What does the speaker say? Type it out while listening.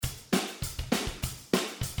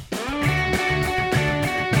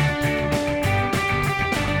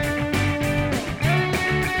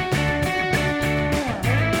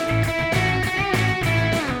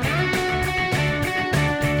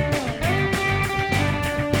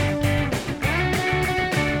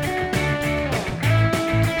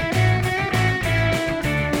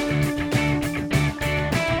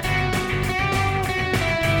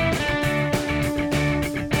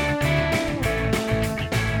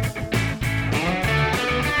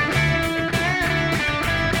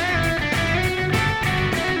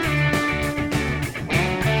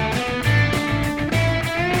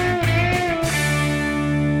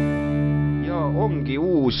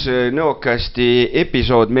uus NõOCASti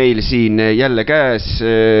episood meil siin jälle käes.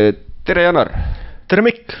 Tere Janar! Tere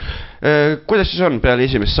Mikk! Kuidas siis on peale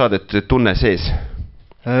esimest saadet tunne sees?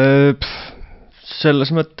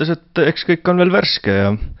 Selles mõttes, et eks kõik on veel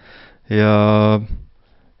värske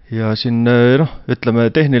ja siin, ütleme,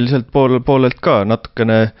 tehniliselt poolelt ka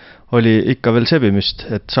natukene oli ikka veel sebimist,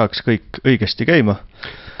 et saaks kõik õigesti käima.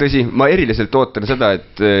 Tõsi, ma eriliselt ootan seda,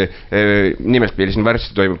 et nimelt meil siin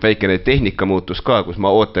varsti toimub väikene tehnikamuutus ka, kus ma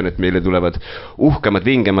ootan, et meile tulevad uhkemad,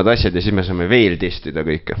 vingemad asjad ja siis me saame veel testida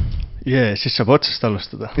kõike. Siis saab otsast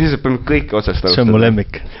alustada. Siis saab kõike otsast alustada. See on mu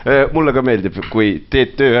lemmik. Mulle ka meeldib, kui teed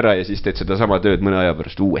töö ära ja siis teed seda sama tööd mõne aja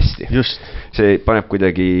pärast uuesti. Just. See paneb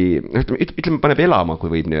kuidagi, ütleme, paneb elama, kui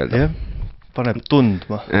võib nii öelda. Jah, paneb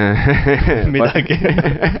tundma midagi.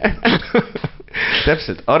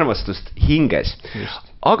 Täpselt, armastust hinges. Just.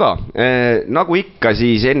 Aga nagu ikka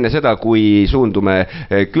siis enne seda, kui suundume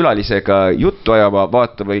külalisega juttu ajama,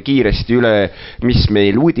 vaatame kiiresti üle, mis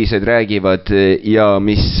meil uudised räägivad ja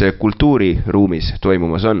mis kultuuriruumis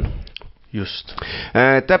toimumas on. Just.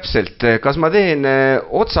 Täpselt, kas ma teen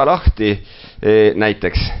otsa lahti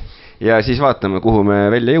näiteks ja siis vaatame, kuhu me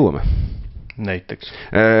välja jõuame? Näiteks.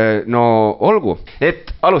 No olgu,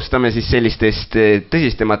 et alustame siis sellistest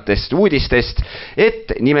tõsistematest uudistest,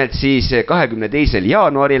 et nimelt siis 22.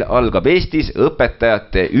 jaanuaril algab Eestis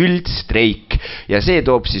õpetajate üldstreik ja see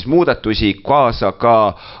toob siis muudatusi kaasa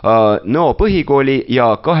ka NõO põhikooli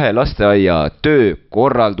ja 2 lasteaia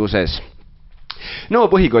töökorralduses. NõO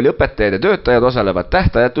põhikooli õpetajad ja töötajad osalevad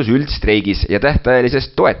tähtajatus üldstreigis ja tähtajalises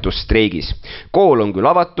toetusstreigis. Kool on küll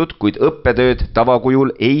avatud, kuid õppetööd tavakujul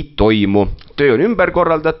ei toimu. Töö on ümber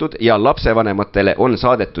korraldatud ja lapsevanematele on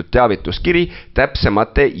saadetud teavituskiri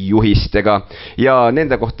täpsemate juhistega. Ja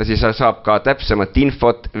nende kohta siis saab ka täpsemat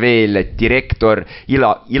infot veel direktor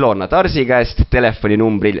Ilona Tarsi käest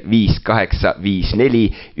telefoninumbril 5854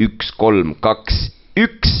 1321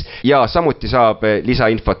 ja samuti saab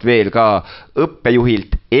lisainfot veel ka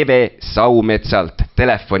õppejuhilt Eve Saumetsalt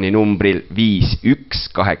telefoninumbril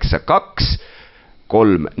 5182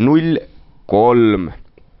 303.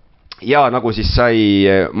 Ja nagu siis sai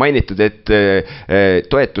mainitud, et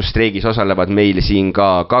toetusstreigis osalevad meil siin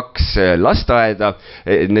ka 2 lasteaeda.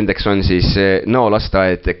 Nendeks on siis NõO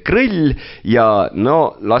lasteaed Krõll ja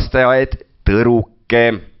NõO lasteaed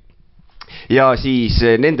Tõruke. Ja siis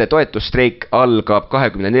nende toetusstreik algab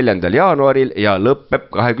 24. jaanuaril ja lõpeb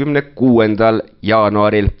 26.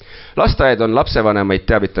 jaanuaril. Lasteaed on lapsevanemaid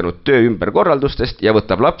teavitanud töö ümberkorraldustest ja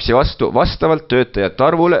võtab lapsi vastu vastavalt töötajate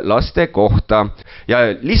arvule laste kohta.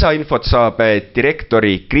 Ja lisainfot saab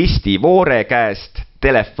direktori Kristi Voore käest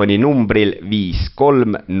telefoninumbril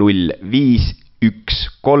 5305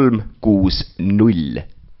 1360.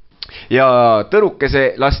 Ja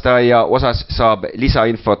Tõrukese lasteaia osas saab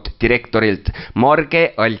lisainfot direktorilt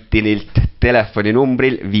Marge Altinilt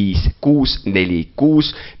telefoninumbril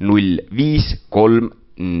 5646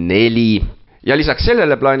 0534. Ja lisaks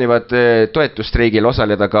sellele plaanivad toetusstreigil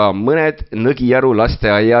osaleda ka mõned Nõgijaru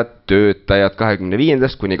lasteaia töötajad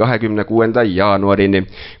 25. kuni 26. jaanuarini.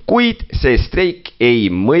 Kuid see streik ei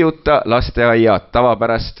mõjuta lasteaia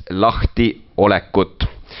tavapärast lahti olekut.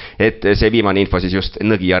 Et see viimane info siis just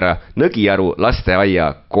Nõgijaru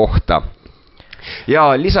lasteaia kohta.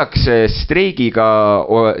 Ja lisaks selle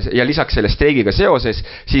streigiga seoses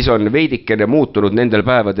siis on veidikene muutunud nendel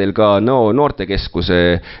päevadel ka NõO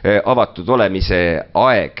noortekeskuse avatud olemise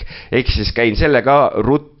aeg. Ehk siis käin selle ka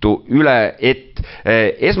ruttu üle, et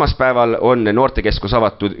esmaspäeval on noortekeskus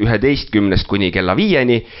avatud 11 kuni kella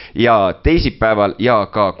 5 ja teisipäeval ja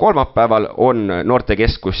ka kolmapäeval on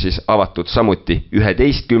noortekeskus siis avatud samuti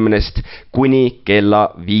 11 kuni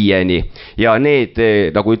kella 5. Ja need,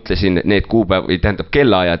 nagu ütlesin, need kuupäev tähendab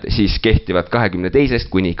kellaajad siis kehtivad 22.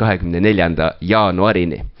 kuni 24.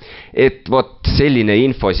 jaanuarini. Et vot selline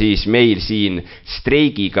info siis meil siin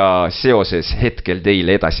streigiga seoses hetkel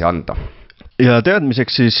teile edasi anda. Ja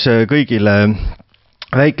teadmiseks siis kõigile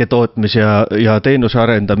väiketootmis- ja teenuse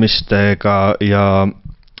arendamistega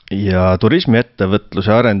ja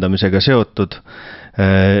turismiettevõtluse arendamisega seotud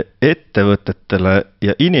ettevõtetele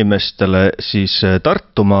ja inimestele siis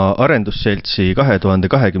Tartumaa arendusseltsi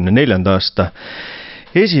 2024. aasta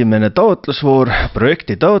esimene taotlusvoor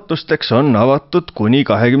projekti taotlusteks on avatud kuni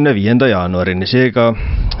 25. jaanuarini. Seega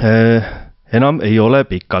enam ei ole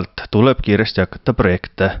pikalt, tuleb kiiresti hakata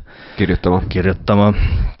projekte kirjutama.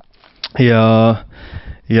 Ja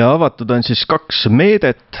avatud on siis 2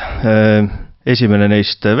 meedet. Esimene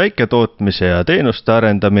neist väiketootmise ja teenuste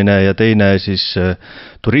arendamine ja teine siis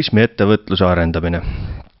turismiettevõtluse arendamine.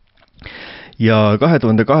 ja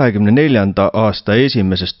 2024. aasta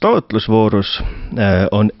esimeses taotlusvoorus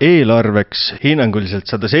on eelarveks hinnanguliselt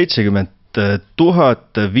 170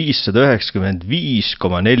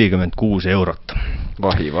 595,46 eurot.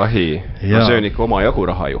 Vahi. No see on ikka oma jagu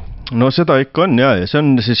raha ju. No seda ikka on ja see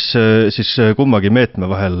on siis kummagi meetme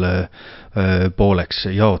vahel pooleks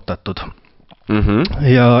jaotatud.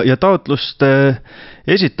 Ja taotluste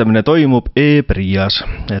esitamine toimub e-Prias,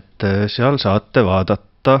 et seal saate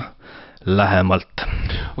vaadata lähemalt.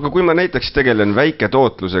 Aga kui ma näiteks tegelen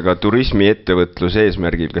väiketootlusega turismiettevõtluse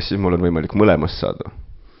eesmärgil, kas siis mul on võimalik mõlemast saada?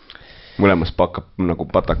 Mõlemast pakkab nagu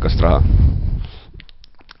patakast raha.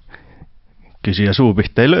 Küsija suu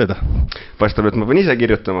pihta ei lööda. Paistab, et ma pean ise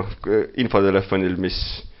kirjutama infotelefonil,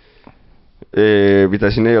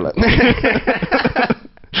 mida siin ei ole.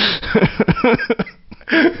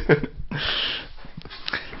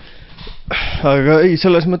 Aga ei,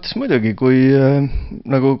 selles mõttes muidugi, kui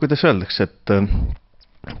nagu kuidas öeldakse, et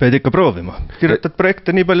pead ikka proovima. Kirjutad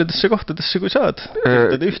projekte nii paljudesse kohtadesse, kui saad.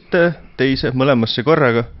 Kirjutad ühte, teise, mõlemasse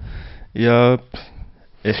korraga ja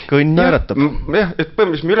ehk õnn naeratab. Jah, et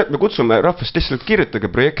põhimõtteliselt me kutsume rahvast lihtsalt kirjutage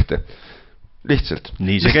projekte. Lihtsalt.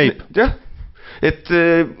 Nii see käib. Jah, et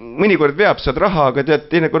mõnikord veab saad raha, aga tead,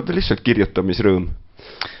 teinekord on lihtsalt kirjutamisrõõm.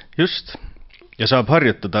 Just. Ja saab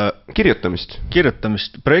harjutada kirjutamist,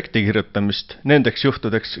 projekti kirjutamist nendeks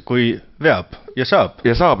juhtudeks, kui veab ja saab.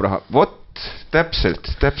 Ja saab raha. Vot, täpselt.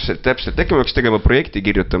 Äkki me peaks tegema projekti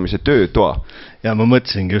kirjutamise töötoa. Ja ma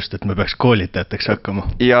mõtlesingi just, et me peaks koolitajateks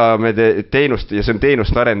hakkama. Ja see on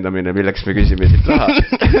teenust arendamine, milleks me küsime siit raha.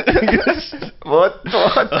 Vot.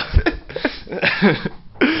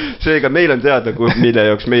 Seega meil on teada, mille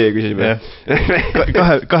jaoks meie küsime.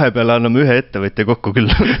 Kahe peale anname ühe ettevõtja kokku küll.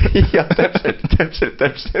 Jah, täpselt.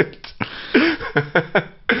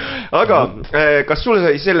 Aga kas sulle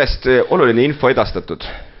sai sellest oluline info edastatud?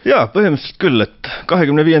 Jaa, põhimõtteliselt küll, et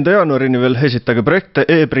 25. jaanuarini veel esitage projekte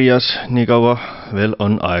e-Prias, nii kaua veel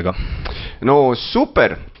on aega. No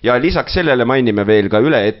super, ja lisaks sellele mainime veel ka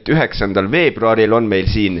üle, et 9. veebruaril on meil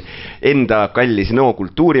siin enda kallis NÕO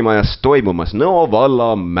kultuurimajas toimumas NÕO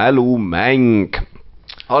valla mälumäng.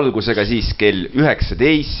 Algusega siis kell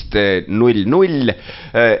 19.00.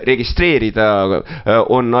 Registreerida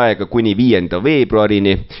on aega kuni 5.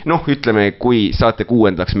 veebruarini. Noh, ütleme, kui saate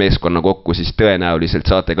 6. meeskonna kokku, siis tõenäoliselt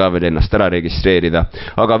saate ka veel ennast ära registreerida.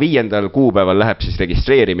 Aga 5. kuupäeval läheb siis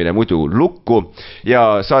registreerimine muidu lukku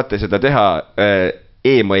ja saate seda teha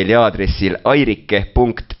e-maili aadressil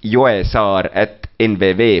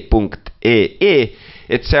airike.joesaar@nvv.ee,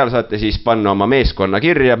 et seal saate siis panna oma meeskonna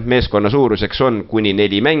kirja. Meeskonna suuruseks on kuni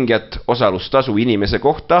 4 mängijat, osalustasu inimese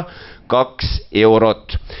kohta 2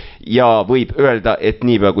 eurot. Ja võib öelda, et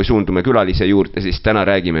niipea kui suundume külalise juurde, siis täna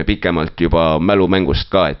räägime pikemalt juba mälumängust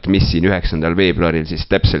ka, et mis siin 9. veebruaril siis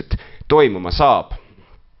täpselt toimuma saab.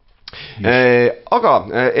 Aga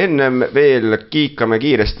ennem veel kiikame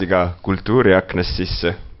kiiresti ka kultuuriaknast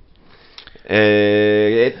sisse.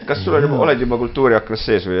 Et kas sul oled juba kultuuriaknas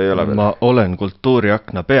sees või ei ole veel? Ma olen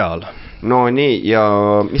kultuuriakna peal. No nii, ja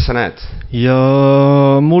mis sa näed? Ja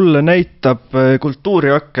mulle näitab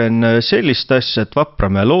kultuuriaken sellist asja, et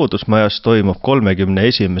Vapramäe loodusmajas toimub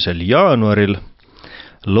 31. jaanuaril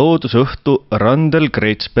loodusõhtu Randel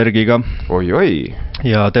Kreitsbergiga. Oi.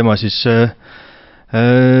 Ja tema siis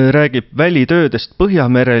räägib välitöödest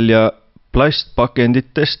Põhjamerel ja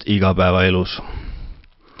plastpakenditest igapäevaelus.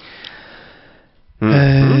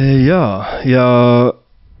 Ja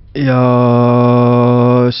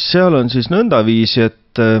seal on siis nõndaviisi,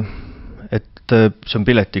 et see on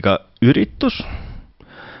piletiga üritus.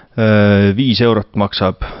 5 eurot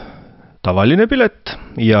maksab tavaline pilet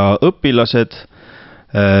ja õpilased,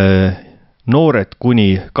 noored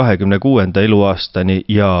kuni 26. eluaastani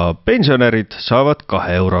ja pensionärid saavad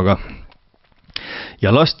 2 euroga.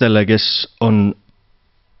 Ja lastele, kes on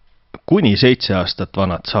kuni 7 aastat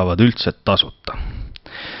vanad, saavad üldse tasuta.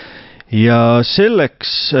 Ja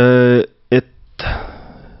selleks, et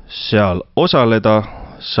seal osaleda,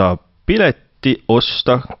 saab pileti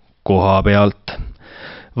osta koha pealt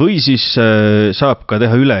või siis saab ka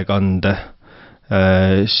teha ülekande,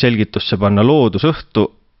 selgitusse panna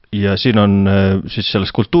loodusõhtu ja siin on siis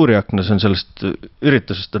selles kultuuriaknas on sellest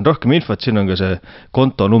üritusest on rohkem infot, siin on ka see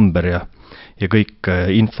kontonumber ja kõik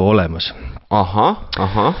info olemas. Aha.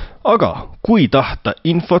 Aga kui tahta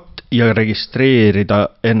infot ja registreerida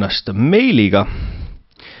ennast meiliga,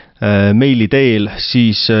 meili teel,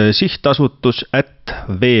 siis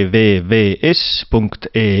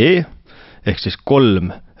sihtasutus@www.s.ee ehk siis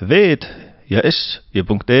 3 V-d ja S ja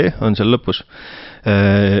 .ee on seal lõpus.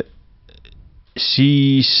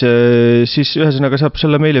 siis ühesõnaga saab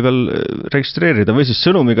selle meili peal registreerida või siis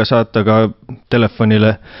sõnumiga saata ka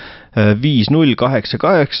telefonile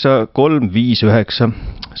 5088359.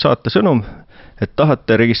 Saata sõnum, et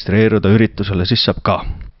tahate registreeruda üritusele, siis saab ka.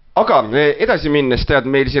 Aga edasi minnes, tead,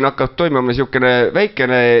 meil siin hakkab toimuma niisugune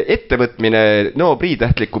väikene ettevõtmine NO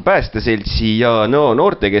Priitähtliku Päästeseltsi ja NO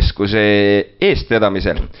Noortekeskuse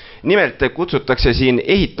eestvedamisel. Nimelt kutsutakse siin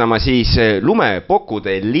ehitama siis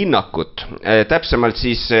lumepokkude linnakut. Täpsemalt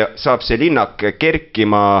siis saab see linnak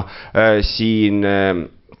kerkima siin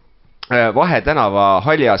Vahetänava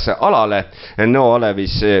haljas alale NO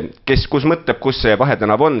Alevis, kus mõtleb, kus see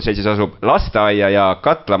Vahetänav on, see siis asub lasteaia ja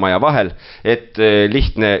katlamaja vahel, et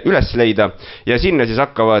lihtne üles leida. Ja sinna siis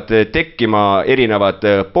hakkavad tekkima erinevad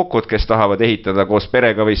pokud, kes tahavad ehitada koos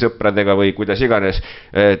perega või sõpradega või kuidas iganes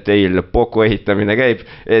teil poku ehitamine käib,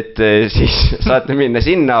 et siis saate minna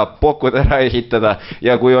sinna pokud ära ehitada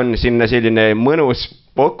ja kui on sinna selline mõnus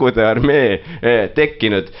pokude armee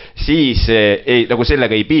tekkinud, siis nagu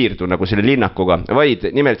sellega ei piirdu nagu selle linnakuga, vaid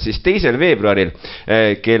nimelt siis 2. veebruaril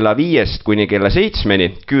kella 5 kuni kella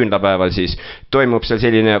 7 küünlapäeval siis toimub seal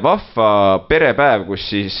selline vahva perepäev, kus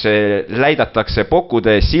siis läidatakse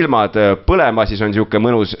pokude silmad põlema, siis on niisugune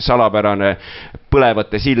mõnus salapärane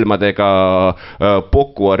põlevate silmadega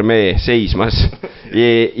pokuarmee seismas.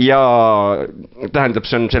 Ja tähendab,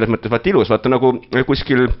 see on selles mõttes vaata ilus, vaata nagu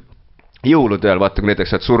kuskil jõulude ajal, vaata, kui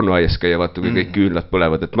näiteks saad surnuaias käia, vaata, kui kõik küünlad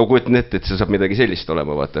põlevad, et ma kujutan ette, et see saab midagi sellist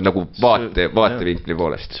olema, vaata, nagu vaatevinkli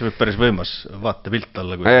poolest. See võib päris võimas vaatepilt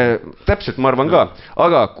olla. Täpselt, ma arvan ka,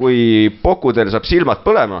 aga kui pokudel saab silmad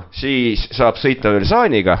põlema, siis saab sõita veel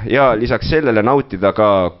saaniga ja lisaks sellele nautida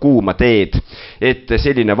ka kuuma teed, et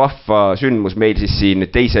selline vahva sündmus meil siis siin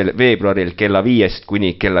 2. veebruaril kella 5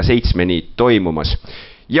 kuni kella 7 toimumas.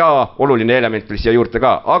 Ja oluline element veel siia juurde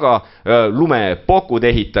ka, aga lumepokud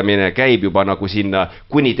ehitamine käib juba nagu sinna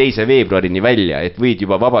kuni 2. veebruarini välja, et võid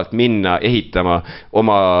juba vabalt minna ehitama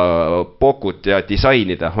oma pokut ja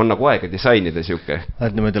disainida, on nagu aega disainida siuke.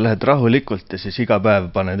 Niimoodi lähed rahulikult ja siis iga päev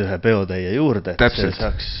paned ühe peotäie juurde, et täpselt. See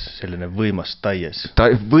saaks selline võimas taies.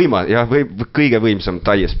 Kõige võimsam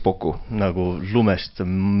taies poku. Nagu lumest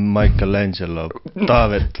Michelangelo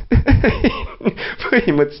Taavet.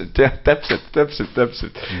 Põhimõtteliselt jah, täpselt.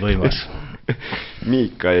 Võimas.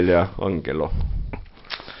 Miikael ja Angelo.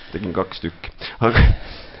 Tegin 2 tükki.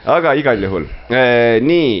 Aga igal juhul.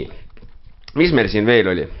 Nii, mis meil siin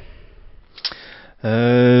veel oli?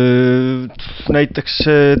 Näiteks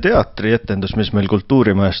teatrietendus, mis meil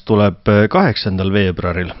Kultuurimajast tuleb 8.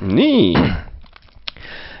 veebruaril. Nii.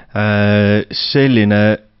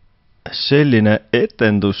 Selline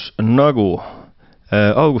etendus nagu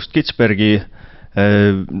August Kitsbergi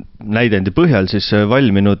näidendi põhjal siis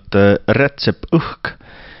valminud Rätsep õhk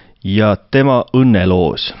ja tema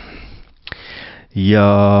õnneloos.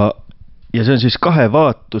 Ja see on siis 2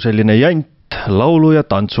 vaatu selline jant laulu ja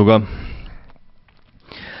tantsuga.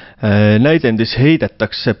 Näidendis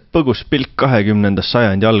heidetakse põgus pilk 20.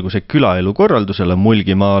 sajandi alguse külaelu korraldusele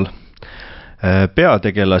Mulgimaal.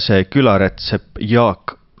 Peategelase külarätsep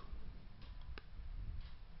Jaak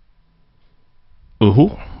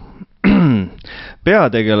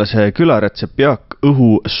Peategelase külarätsep Jaak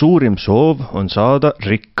Õhu suurim soov on saada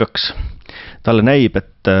rikkaks. Talle näib,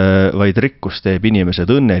 et vaid rikkus teeb inimesed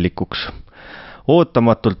õnnelikuks.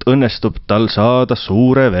 Ootamatult õnnestub tal saada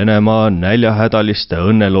suure Venemaa näljahädaliste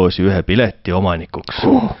õnneloosi ühe pileti omanikuks,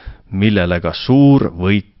 millele ka suur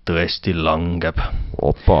võit tõesti langeb.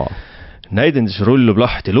 Opa. Näidendis rullub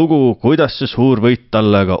lahti lugu, kuidas see suur võit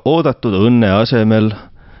talle aga oodatud õnne asemel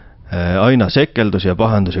aina sekeldus ja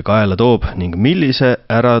pahandusi kaela toob ning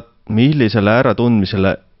millisele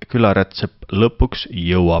äratundmisele külarätsep lõpuks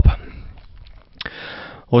jõuab.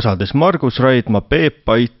 Osades Margus Raidma, Peep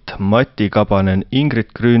Pait, Mati Kabanen,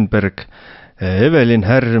 Ingrid Grünberg, Evelin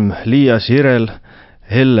Härm, Liia Sirel,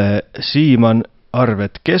 Helle Siimann,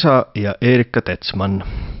 Arvet Kesa ja Erika Tetsman.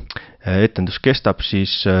 Etendus kestab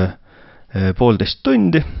siis 1,5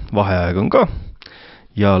 tundi, vaheaeg on ka.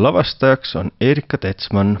 Ja lavastajaks on Erika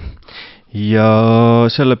Tetsman ja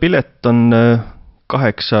selle pilet on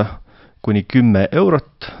 8 kuni 10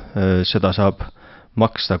 eurot, seda saab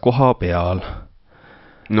maksta koha peal.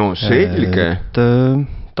 No selge.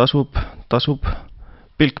 Tasub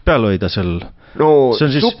pilk peal hoida seal. No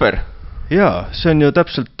super. Jaa, see on ju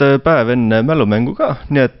täpselt päev enne mälumängu ka,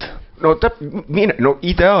 nii et no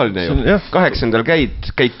ideaalne ju. 8.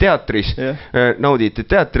 käid teatris, naudid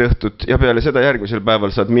teatriõhtut ja peale seda järgmisel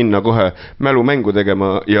päeval saad minna kohe mälumängu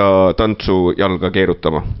tegema ja tantsu jalga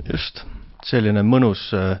keerutama. Just, selline mõnus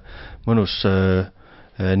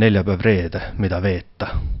neljapäev reede, mida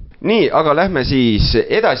veeta. nii, aga lähme siis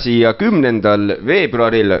edasi ja 10.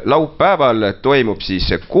 veebruaril laupäeval toimub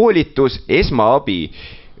siis koolitus esmaabi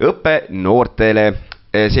õpe noortele.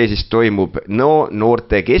 See siis toimub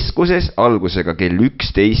noortekeskuses algusega kell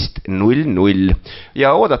 11:00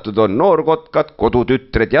 ja oodatud on noorkotkad,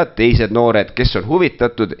 kodutütred ja teised noored, kes on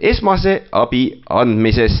huvitatud esmase abi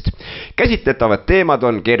andmisest. Käsitletavad teemad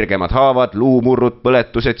on kergemad haavad, luumurrud,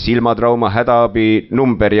 põletused, silmatrauma, hädaabi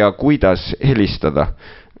number ja kuidas helistada.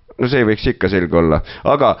 No see võiks ikka selge olla,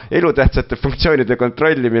 aga elutähtsate funktsioonide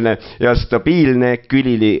kontrollimine ja stabiilne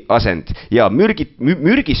külili asend ja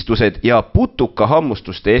mürgistused ja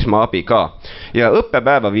putukahammustuste esmaabi ka. Ja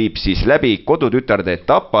õppepäeva viib siis läbi kodutütarde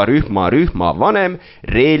Tapa rühma vanem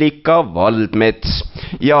Reelika Valdmets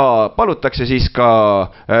ja palutakse siis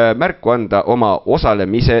ka märku anda oma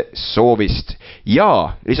osalemise soovist.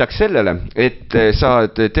 Ja lisaks sellele, et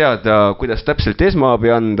saad teada, kuidas täpselt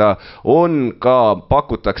esmaabi anda, on ka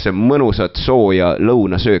pakutakse mõnusat sooja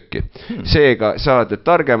lõunasööki. Seega saad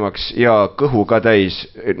targemaks ja kõhu ka täis.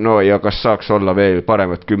 No ja kas saaks olla veel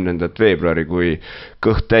paremat 10. veebruari kui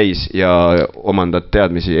kõht täis ja omandad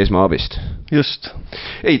teadmisi esmaabist? Just.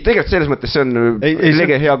 Ei, tegelikult selles mõttes see on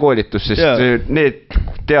lege hea koolitus, sest need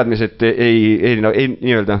teadmised ei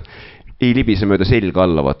libise mööda selga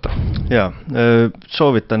alla, vaata. Jaa,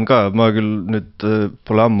 soovitan ka, ma küll nüüd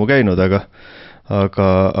pole ammu käinud,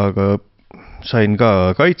 aga sain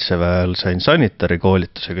ka kaitseväel, sain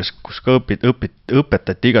sanitärikoolituse, kus ka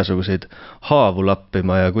õpetati igasuguseid haavu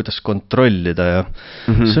lappima ja kuidas kontrollida ja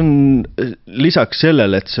see on lisaks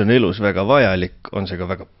sellele, et see on elus väga vajalik, on see ka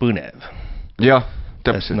väga põnev. Jah,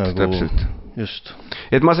 täpselt. Just.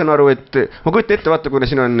 Et ma saan aru, et ma kujutan ette, vaata, kuna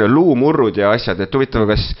siin on luumurrud ja asjad, et huvitav,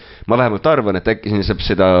 kas ma vähemalt arvan, et äkki siin saab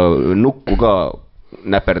seda nukku ka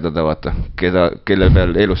näperdada, vaata, kelle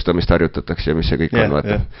peal elustamist harjutatakse ja mis see kõik on,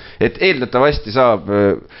 vaata. Et eeldatavasti saab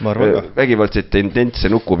vägivaldseid tendentse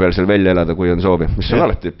nuku peal seal välja elada, kui on soovi, mis on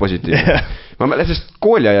alati positiivne. Ma mäletan, sest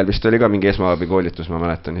kooli ajal vist oli ka mingi esmaabi koolitus, ma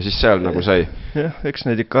mäletan, ja siis seal nagu sai. Jah, eks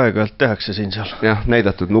neid ikka aeg-ajalt tehakse siin seal. Jah,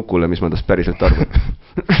 näidatud nukule, mis ma tast päriselt arvan.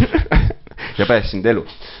 Ja pääsinud elu.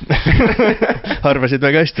 Arvasid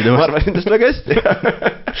väga hästi. Ma arvasin tast väga hästi.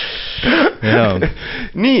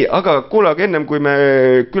 Nii, aga kuule, aga ennem kui me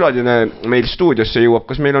külaline meil stuudiosse jõuab,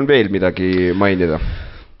 kas meil on veel midagi mainida?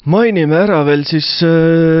 Mainime ära veel siis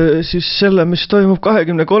selle, mis toimub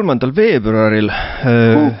 23. veebruaril.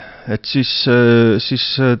 Et siis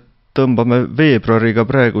tõmbame veebruariga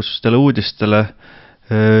praegustele uudistele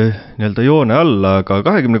nii-öelda joone alla, aga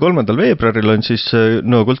 23. veebruaril on siis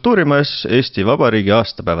NÕO kultuurimajas Eesti Vabariigi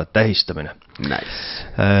aastapäeva tähistamine. Nice.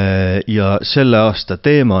 Ja selle aasta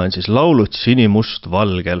teema on siis laulud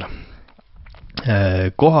sinimustvalgel.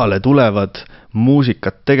 Kohale tulevad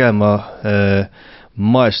muusikat tegema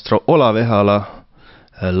maestro Olav Ehala,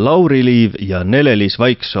 Lauri Liiv ja Nele-Liis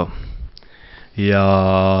Vaiksoo.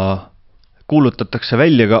 Ja kuulutatakse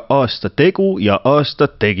välja ka aasta tegu ja aasta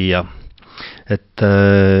tegija. Et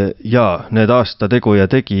need aasta tegu ja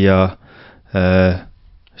tegija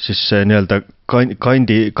siis nii-öelda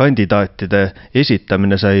kandidaatide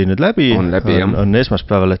esitamine sai nüüd läbi, on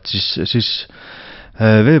esmaspäeval, et siis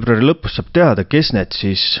veebruari lõpus saab teada, kes need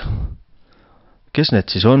siis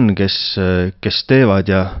on, kes teevad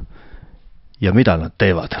ja mida nad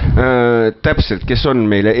teevad. Täpselt, kes on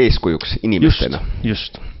meile eeskujuks inimestena.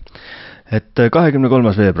 Just. Et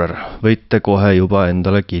 23. veebruar võite kohe juba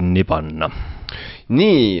endale kinni panna.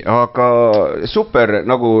 Nii, aga super,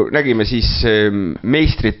 nagu nägime, siis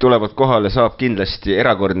meistrid tulevad kohale, saab kindlasti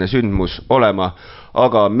erakordne sündmus olema,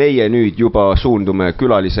 aga meie nüüd juba suundume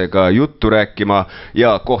külalisega juttu rääkima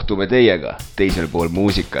ja kohtume teiega teisel pool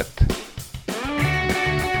muusikat.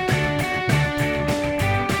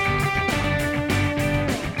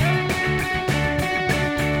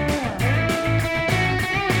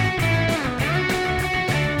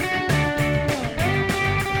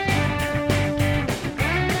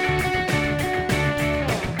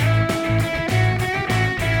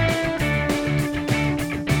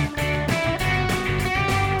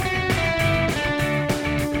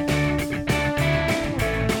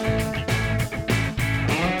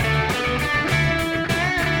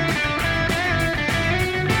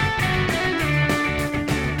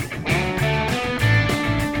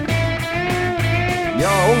 Ja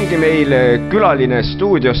ongi meil külaline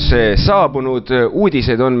stuudiosse saabunud,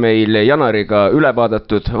 uudised on meil Janariga üle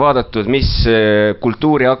vaadatud, mis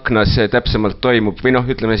kultuuriaknas täpsemalt toimub, või noh,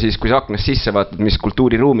 ütleme siis, kui sa aknas sisse vaatad, mis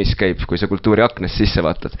kultuuriruumis käib, kui sa kultuuriaknas sisse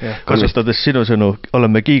vaatad. Kasutades sinu sõnu,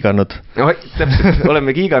 oleme kiiganud. No, täpselt,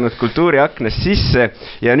 oleme kiiganud kultuuriaknas sisse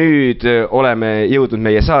ja nüüd oleme jõudnud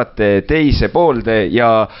meie saate teise poolde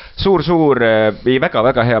ja suur-suur või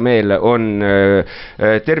väga-väga hea meel on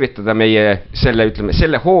tervitada meie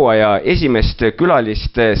selle hooaja esimest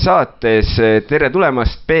külalist saates. Tere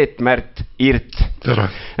tulemast, Peet-Märt Irdt. Tere.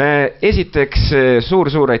 Esiteks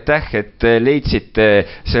suur aitäh, et leidsite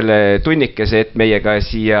selle tunnikese, et meiega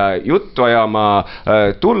siia juttu ajama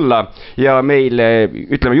tulla ja meil,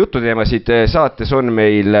 ütleme, jututeemasid saates on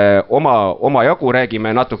meil oma jagu,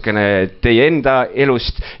 räägime natukene teie enda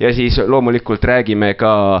elust ja siis loomulikult räägime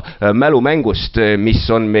ka mälumängust, mis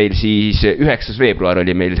on meil siis 9. veebruar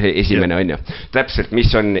oli meil esimene, on ju. Täpselt,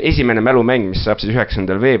 mis on esimene mälumäng, mis saab siis 9.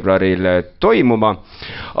 veebruaril toimuma,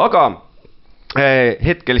 aga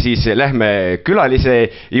hetkel siis lähme külalise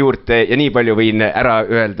juurde ja nii palju võin ära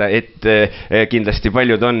öelda, et kindlasti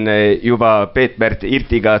paljud on juba Peet-Märt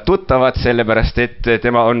Irdtiga tuttavad, sellepärast et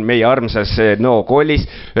tema on meie armsas NO koolis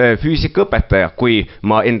füüsikaõpetaja, kui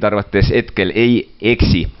ma enda arvates hetkel ei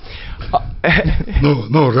eksi.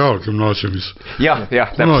 No Reaalgümnaasiumis. Jah,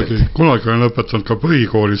 täpselt. Kunagi olen õpetanud ka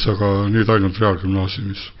põhikoolis, aga nüüd ainult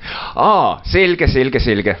Reaalgümnaasiumis.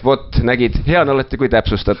 Selge. Vot, nägid, hea on alati, kui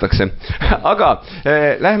täpsustatakse. Aga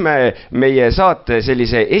lähme meie saate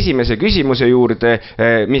sellise esimese küsimuse juurde,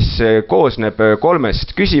 mis koosneb 3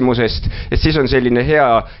 küsimusest, et siis on selline hea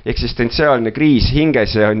eksistentsiaalne kriis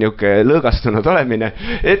hinges ja on niuke lõõgastunud olemine,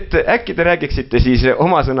 et äkki te räägiksite siis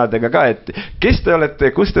oma sõnadega ka, et kes te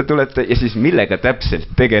olete, kust te tulete ja siis millega täpselt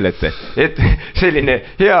tegelete. Et selline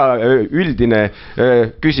hea üldine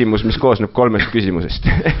küsimus, mis koosneb 3 küsimusest.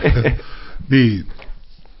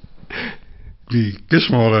 Nii, kes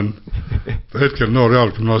ma olen? Hetkel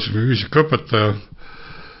Reaalgümnaasiumi füüsikaõpetaja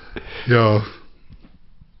ja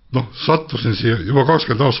sattusin siia, juba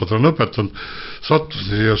 20 aastat olen õpetanud, sattusin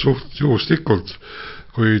siia suht juhustikult,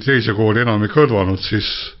 kui teise kooli enam ei kõlvanud, siis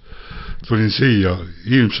tulin siia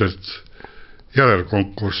ilmselt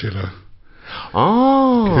järelkonkursile.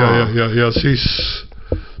 Ja siis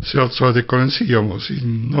sealt saadik olen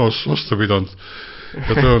siin NOOS vastu pidanud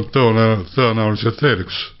ja tõenäoliselt veel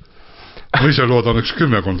üks. Ma ise loodan üks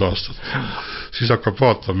 10 aastat. Siis hakkab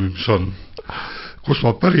vaatama, mis on. Kus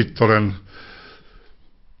ma pärit olen?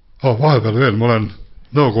 Vahepeal veel, ma olen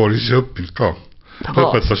NO koolis ise õppinud ka.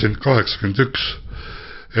 Õpetasin 81.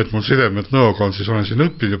 Et mul sidemed NOOga on, siis olen siin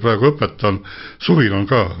õppinud ja praegu õpetan. Suvil on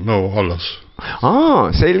ka NO allas.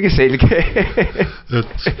 Selge.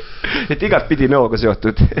 Et igat pidi NOOga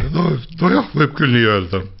seotud. No jah, võib küll nii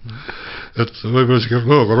öelda. Et võib-olla isegi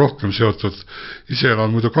NOOga rohkem seotud. Ise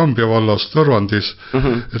elan muidu Kambja vallas Tõrvandis,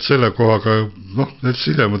 et selle kohaga, need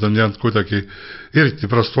sidemed on jäänud kuidagi eriti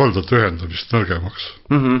pärast valdade ühendamist nõrgemaks.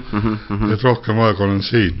 Et rohkem aega olen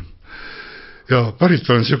siin. Ja pärit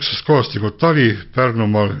olen siuksest kohast nagu Tali,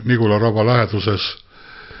 Pärnumaal, Nigula raba läheduses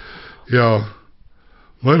ja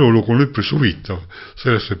mu elulugu on üpris huvitav,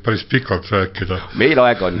 sellest võib päris pikalt rääkida. Meil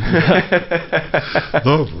aeg on.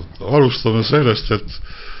 Alustame sellest, et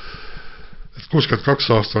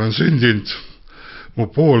 62 aastat olen sündinud, mu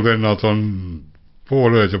poolvennad on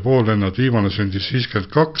poolööd ja poolvennad, viimane sündis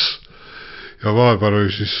 52 ja vahepeal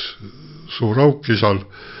oli siis suur aukisal,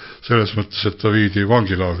 selles mõttes, et ta viidi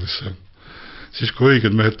vangilaagrisse. Siis kui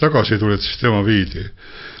õiged mehed tagasi tulid, siis tema viidi.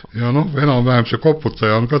 Ja enam-vähem see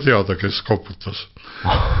koputaja on ka teada, kes koputas.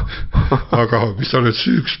 Aga mis ta nüüd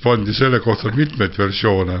süüks pandi, selle kohta on mitmeid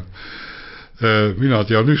versioone. Mina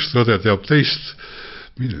tean üks, õde teab teist.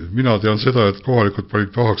 Mina tean seda, et kohalikud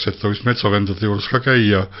panid pahaks, et ta võis metsavendade juures ka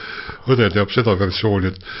käia. Õde teab seda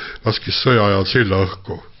versiooni, et laskis sõja ajal silla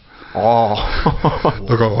õhku.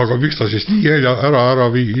 Aga miks ta siis nii hilja ära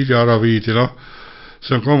viidi,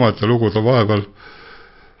 see on ka omaette lugu, ta vahepeal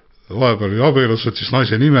oli abielus, võttis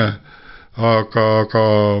naise nime, aga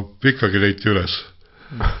ikkagi leiti üles.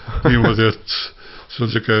 Niimoodi, et see on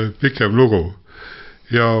siuke pikem lugu.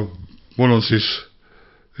 Ja mul on siis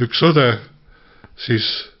üks õde, siis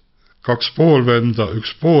 2 poolvenda,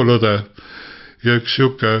 1 poolõde ja üks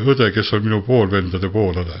siuke õde, kes on minu poolvendade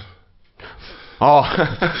poolõde.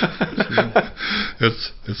 Et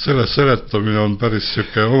selle seletamine on päris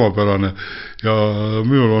siuke omapärane ja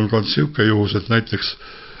minul on ka siuke juhus, et näiteks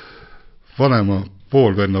vanema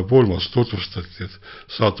poolvenna pulmas tutvustati, et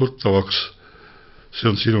sa tuttavaks, see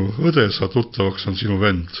on sinu õde, sa tuttavaks on sinu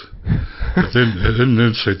vend. Et enne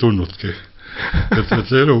üldse ei tunnudki. Et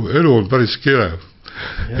elu on päris kirev.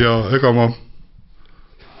 Ja ega ma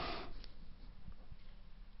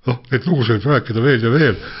neid lugusid rääkida veel ja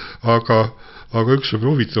veel, aga üks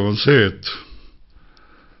huvitav on see, et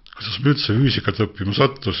kuidas ma üldse füüsikat õppima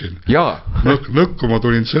sattusin. Nõkku ma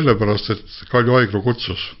tulin sellepärast, et Kalju Aigru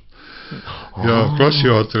kutsus. Ja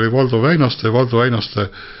klassijuhataja oli Valdo Väinaste ja Valdo Väinaste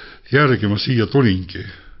järgi ma siia tulingi.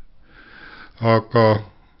 Aga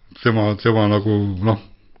tema nagu,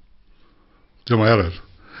 tema järel.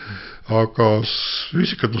 Aga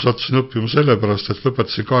füüsikat ma sattusin õppima sellepärast, et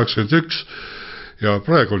lõpetasin 81 ja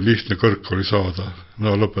praegu on lihtne kõrgkooli saada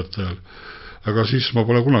lõpetajal. Aga siis ma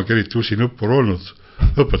pole kunagi eriti usin õppur olnud,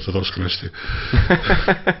 õpetada oskan hästi.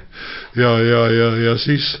 ja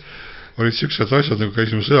siis olid sellised asjad, nagu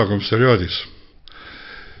käisime sõjakomissariaadis,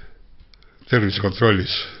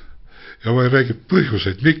 tervisekontrollis. Ja ma ei räägi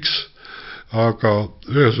põhjuseid, miks, aga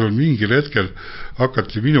ühesõnaga mingil hetkel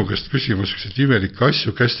hakati minu käest küsima selliseid imelikke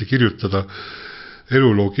asju, kästi kirjutada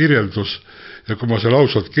eluloo kirjeldus, ja kui ma seal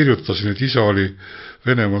ausalt kirjutasin, et isa oli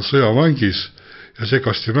Venemaal sõjavangis ja see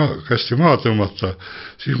kästi maha tõmmata,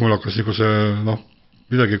 siis mul hakkas nagu see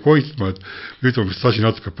midagi koitma, et nüüd on vist asi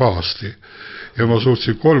natuke pahasti. Ja ma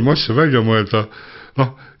suutsin 3 asja välja mõelda,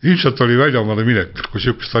 ilmselt oli väljamaale minek, kui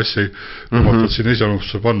sihukest asja ei lubatud siin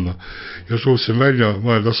esialumstusse panna. Ja suutsin välja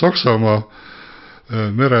mõelda Saksamaa,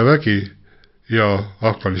 merevägi ja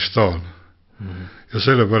Afganistan. Ja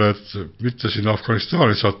selle peale, et mitte sinna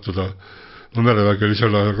Afganistani sattuda, merevägi oli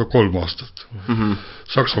selle ajaga 3 aastat.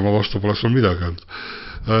 Saksamaa vastu poleks mul midagi olnud.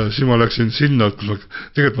 Siis ma läksin sinna,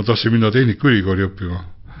 tegelikult ma tahtsin minna Tehnikaülikooli õppima.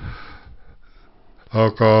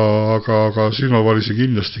 Aga siis ma valisin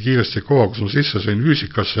kindlasti kiiresti koha, kus ma sisse sain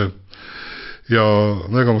füüsikasse ja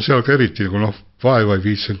ega ma seal ka eriti vaeva ei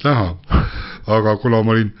viitsinud näha. Aga kuna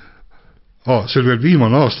ma olin, see oli veel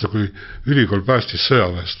viimane aasta, kui ülikool päästis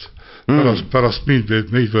sõjaväest. Pärast mind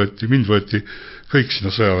võeti kõik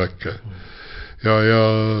sinna sõjaväkke. Ja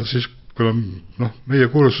siis, kuna meie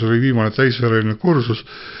kursus oli viimane täisvereline kursus,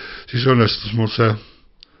 siis õnnestus mul see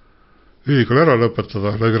ülikool ära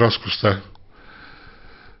lõpetada läbi raskuste.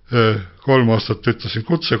 3 aastat töötasin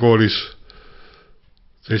kutsekoolis,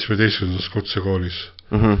 17. kutsekoolis.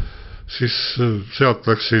 Siis sealt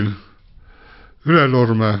läksin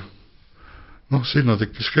Ülenurme, sinna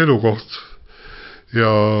tekkis ka elukoht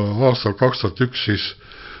ja aastal 2001 siis,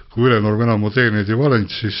 kui Ülenurme enam mu teeneid ei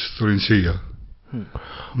valinud, siis tulin siia.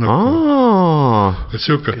 Et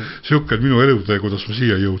siuke minu elutee, kuidas ma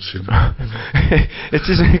siia jõudsin. Et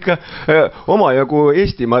siis on ikka omajagu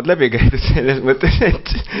Eestimaad läbi käidud selles mõttes,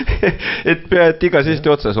 et pead igas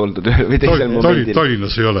Eesti otsas oldud või teisel momendil.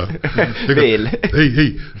 Tallinnas ei ole. Veel.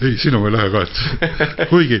 Ei, sinu ei lähe ka.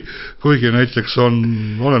 Kuigi näiteks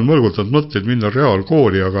olen mõlgutanud mõtteid minna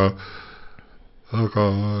reaalkooli, aga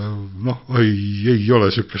ei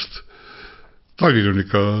ole siukest. Tallinn on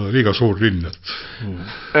ikka liiga suur linn.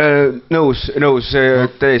 Nõus,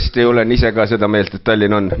 tõesti olen ise ka seda meelt, et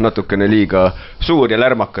Tallinn on natukene liiga suur ja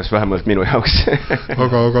lärmakas, vähemalt minu jaoks.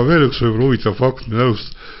 aga veel üks võib-olla huvitav fakt, mille elust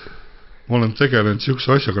ma olen tegelenud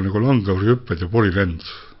sihukese asjaga nagu langevõrihüpped ja porilend.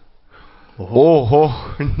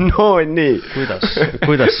 nii.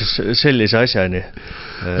 Kuidas sellise asjani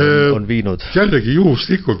on viinud? Jällegi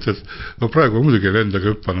juhuslikult, et praegu muidugi ei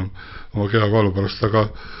lendaga hüppanud oma kehakaalu pärast,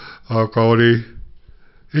 aga oli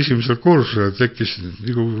esimesel kursusel tekkis,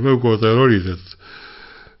 nagu nõukogude ajal olid,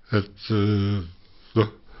 et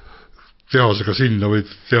tehasega sinna või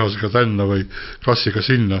tehasega tänna või klassiga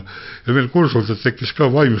sinna. Ja meil kursusel tekkis ka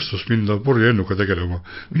vaimustus minna porilennuga tegelema.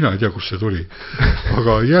 Mina ei tea, kus see tuli.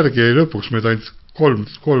 Aga järgi jäi lõpuks meid ainult 2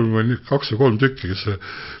 või 3 tükki, kes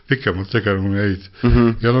pikemalt tegelema jäid.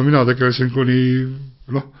 Ja mina tegelesin kuni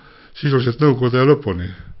sisuliselt nõukogude ja lõpuni.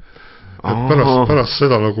 Pärast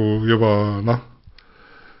seda nagu juba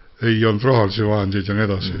ei olnud rahalisi vahendeid ja nii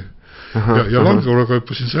edasi. Ja langevõrega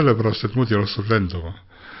hüppasin sellepärast, et muud ei oleks saanud lendama.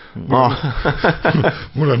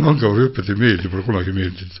 Mulle langevõrihüpped ei meeldi, pole kunagi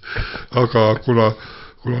meeldinud. Aga kuna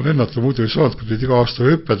lennata muidu ei saanud, kui pidi iga aasta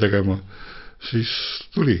hüppe tegema, siis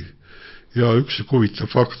tuli. Ja üks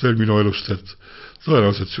huvitav fakt veel minu elust, et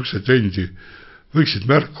tõenäoliselt siukseid vendi võiksid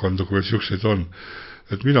märku anda, kui siukseid on.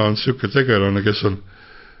 Et mina olen siuke tegelane, kes on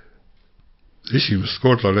esimest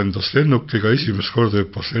korda lendas lennukiga, esimest korda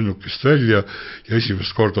hüppas lennukist välja ja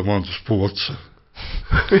esimest korda maandus puu otsa.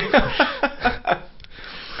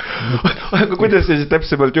 Aga kuidas see siis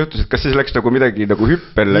täpsemalt juhtus, et kas siis läks nagu midagi nagu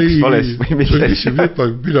hüppel läks vales või milles?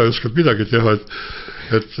 Mina ei oskanud midagi teha,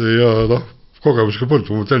 et ja kogemusega polnud,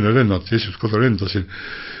 ma enne lennati, esimest korda lendasin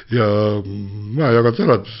ja ma jagad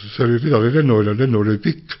ära, see oli ridali lennu oli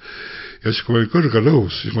pikk ja siis kui ma olin kõrgel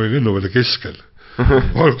õhus, siis ma olin lennuväle keskel.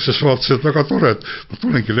 Alguses vaatasin, et väga tore, et ma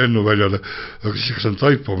tulengi lennuväljale, aga siis ikka saan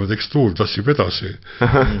taipama, tekstuur tassib edasi.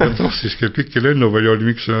 Ja tassiski, et pikki lennuvälja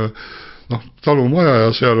oli miks talumaja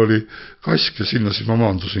ja seal oli kask ja sinna siis ma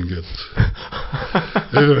maandusingi, et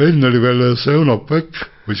enne oli veel see õunapäkk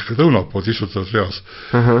või siuke õunapood istutatud reas.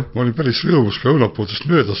 Ma olin päris rõõmus, kui õunapoodest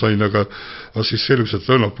mööda sain, aga siis selgus, et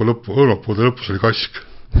õunapoode lõpus oli kask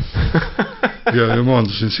ja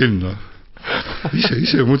maandusin sinna.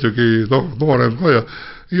 Ise muidugi noorem ka ja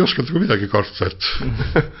ei oskanud ka midagi karta, et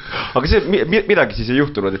aga see midagi siis ei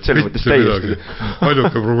juhtunud, et selles mõttes täiesti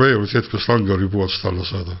ainuke probleem oli see, et kuidas langeori puudest alla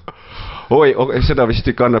saada. Oi, seda vist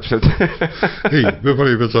ikka annab sealt ei, me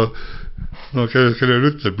panime ta kellel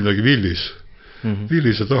ütleb midagi Villis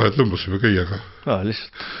Villise tahe tõmbasime köiega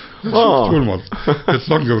lihtsalt kulmalt, et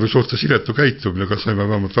langeori suhtes inetu käitumine, kas saime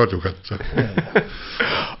vähemalt varju kätte.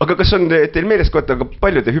 Aga kas on teil meeles kohta, aga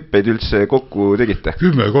palju te hüppeid üldse kokku tegite?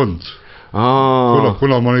 10.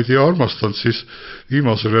 Kuna ma neid ei armastanud, siis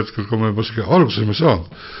viimasel hetkel, kui ma juba alguses me saanud,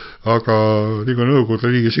 aga nagu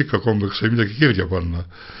nõukogude liigis ikka kombeks sai midagi kirja panna.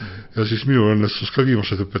 Ja siis minul õnnestus ka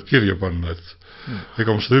viimased hüpped kirja panna, et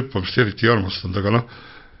ega ma seda hüppamist eriti ei armastanud, aga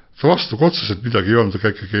ta vastu otseselt midagi ei olnud,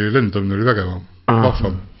 aga ikkagi lendamine oli vägevam,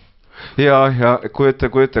 vahvam. Ja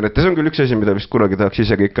kujutan, et see on küll üks asi, mida vist kunagi tahaks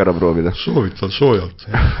ise kõik ära proovida. Soovitan soojalt.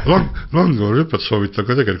 Langeori hüpped soovitan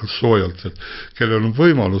ka tegelikult soojalt, et kellel on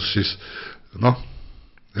võimalus siis,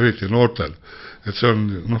 eriti noortel, et see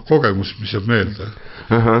on kogemus, mis jääb meelde.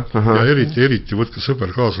 Ja eriti võtke sõber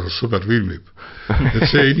kaasa, sõber filmib. Et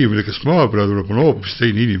see inimene, kes maa peale tuleb, on hoopis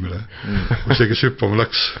teine inimene, kui see, kes hüppama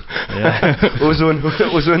läks. Usun.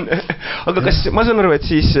 Aga kas, ma saan aru, et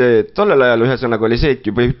siis tollel ajal ühesõnaga oli see, et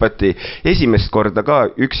juba hüppati esimest korda ka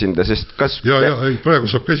üksinda, sest kas... Ja, praegu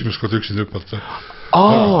saab ka esimest korda üksinda hüppata.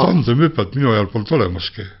 Tandemhüpped minu ajal polnud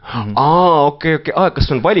olemaski. Okei. Kas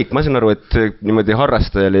on valik? Ma saan aru, et niimoodi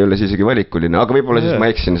harrastajal ei ole siis isegi valikuline, aga võib-olla siis ma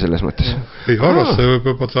eksin selles mõttes. Ei, harrastaja võib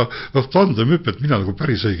hüppata, tandemhüpped mina nagu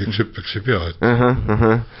päris õigeks hüppeks ei pea.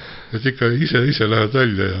 Et ikka ise lähed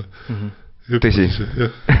välja ja... Tõsi.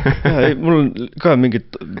 Mul on ka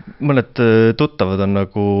mõned tuttavad on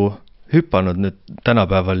nagu hüppanud nüüd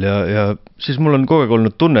tänapäeval ja siis mul on kogu aeg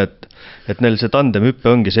olnud tunne, et neil see tandemhüppe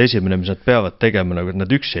ongi see esimene, mis nad peavad tegema, nagu et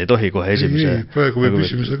nad üksi ei tohi kohe esimese... Ei, praegu võib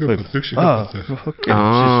esimese hüppata, üksi hüppata.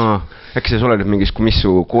 Äkki see oleneb mingis, kui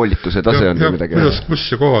misu koolituse tase on või midagi? Kuidas kus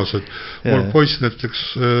ja kohas, et mul poiss näiteks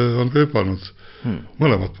on ka hüpanud,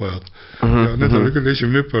 mõlemad pojad. Ja need oli küll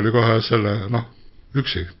esimene hüppe oli kohe selle,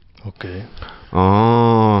 üksi. Okei.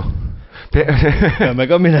 Peame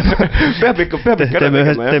ka minema. Peab ikka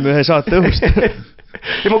teeme ühe saate õhust.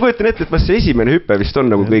 Ja ma kujutan ette, et see esimene hüppe vist on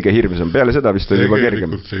nagu kõige hirmsam. Peale seda vist on juba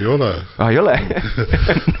kergem. Tegelikult ei ole. Ei ole?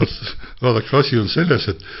 Vaadake, asi on selles,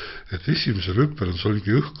 et esimesel hüppel on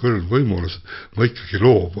mingi õhkõrn võimalus, et ma ikkagi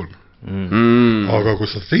loobun. Aga kui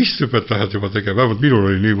sa teist hüpet lähed juba tegema, vähemalt minul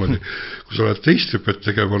oli niimoodi, kui sa lähed teist hüpet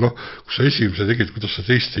tegema, kui sa esimese tegid, kuidas sa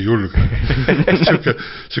teist ei julge.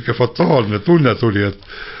 Siuke fataalne tunne tuli, et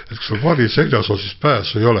kui sul vari seljas on, siis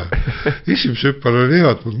pääsu ei ole. Esimese hüppel oli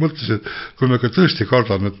hea, et ma mõtlesin, et kui me ka tõesti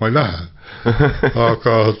kardan, et ma ei lähe.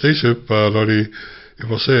 Aga teise hüppel oli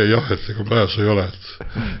juba see et ega pääsu ei ole,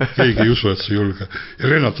 et keegi ei usu, et sa julge. Ja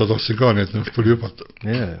lennata tahtsin ka nii, et tuli hüpata.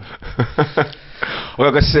 Aga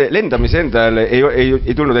kas lendamise enda ajal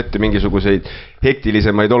ei tulnud ette mingisuguseid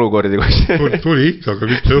hektilisemaid olukordi? Tuli ikka, aga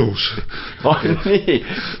mitte õhus. Nii.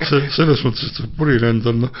 Selles mõttes, et purilend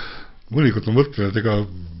on, mõnikord on mõtlen, et ega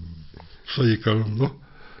sai ikka,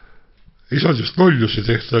 ei saa just lollusi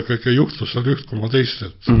tehta, aga ikka juhtus seal üht koma teist,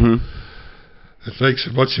 et väikse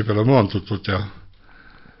platsi peale maandutud ja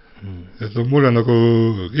et mulle nagu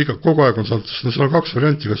kogu aeg on saanud, seal on 2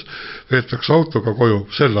 varianti, kas veetakse autoga koju,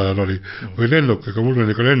 sel ajal oli, või lennukiga, mul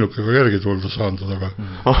on ikka lennukiga järgi tulda saanud,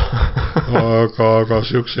 aga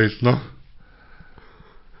siukseid,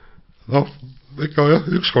 ikka jah,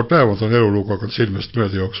 ükskord päevad on elulugu, aga silmest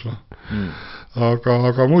mööda jooksma.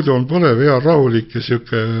 Aga muidu on põnev, hea, rahulik ja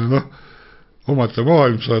siuke, omate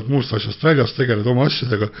maailm, sa oled muust asjast väljas, tegeled oma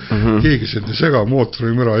asjadega, keegi sind ei sega,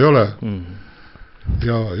 mootori müra ei ole.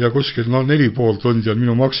 Ja kuskil 4,5 tundi on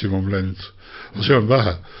minu maksimumlend. See on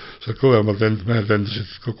vähe. See kõvemad mehed lendasid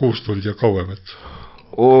ka 6 tundi ja kauem.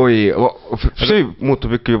 Oi, see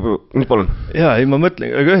muutub ikka juba, nüüd palun. Jaa, ma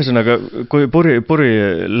mõtlen, aga ühesõnaga, kui puri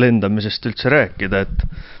lendamisest üldse rääkida,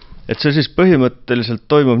 et see siis põhimõtteliselt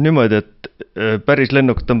toimub niimoodi, et päris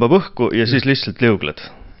lennuk tõmbab õhku ja siis lihtsalt liugled.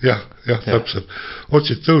 Jah, täpselt.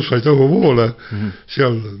 Otsid tõusvaid õhuvoole,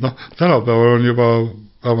 seal, tänapäeval on juba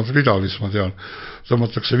vähemalt ridalis, ma tean,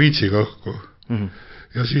 tõmmatakse vintsiga õhku.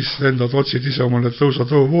 Ja siis lendad, otsid ise omale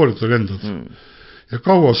tõusvad õhuvoolid ja lendad. ja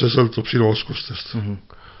kaua see sõltub sinu oskustest.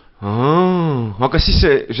 Aga siis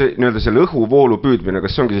see nii-öelda selle õhuvoolu püüdmine,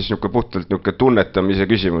 kas see ongi siis puhtalt tunnetamise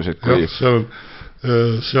küsimus? Et kui...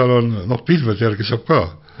 seal on pilvede järgi saab ka,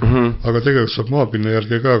 aga tegelikult saab maapinna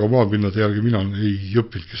järgi ka, aga maapinnade järgi mina ei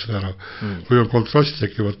õppinudki seda ära. Kui on kontrast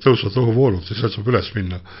tekivad tõusvad õhuvoolud, siis sealt saab üles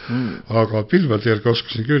minna. Aga pilvede järgi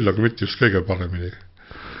oskasin küll, aga mitte just kõige paremini.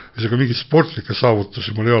 Isegi mingid sportlikke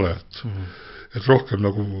saavutusi mul ei ole, et rohkem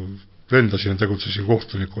nagu lendasin ja tegutsesin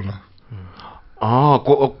kohtunikuna.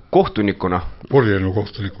 Kohtunikuna? Purjelennu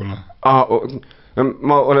kohtunikuna.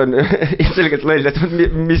 Ma olen ilmselgelt loll, et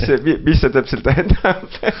mis see täpselt tähendab?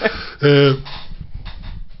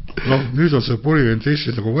 Nüüd on see purjelenn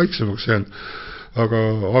Eestis nagu vaiksemaks jäänud, aga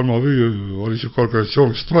Alma Vüü oli siuke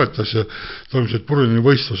organisatsioon, kes toetas ja toimusid purjelennu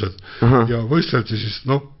võistlused. Ja võisteldi siis,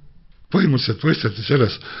 põhimõtteliselt võisteldi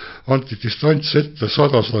selles, anti distants ette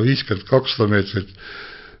 100, 150, 200 meetrit,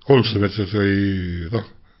 300 meetrit või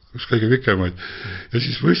üks kõige pikemaid. Ja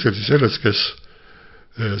siis võisteldi selles, kes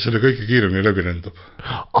selle kõige kiiremini läbi lendab.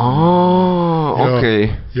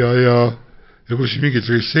 Okei. Ja kui siis mingid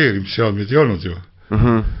registreerimisseadmeid ei olnud ju,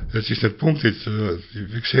 et siis need punktid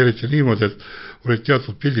fikseeriti niimoodi, et olid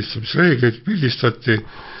teatud pildistamisreeglid, pildistati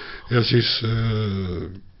ja siis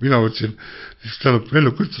mina võtsin, tähendab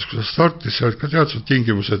lennuk ütles, kui sa startis, seal olid ka teatud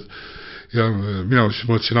tingimused ja mina siis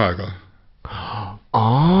mõtlesin aega.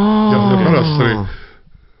 Ja pärast oli,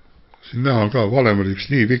 siin näha on ka, valem oli üks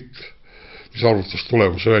nii pikk, mis arvutas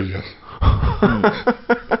tulemuse välja.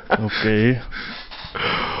 Okei.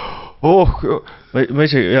 Ma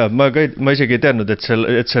isegi ei teadnud, et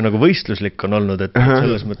see nagu võistluslik on olnud, et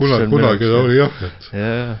selles mõttes... Kunagi ta oli jah,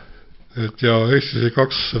 et ja Eestis oli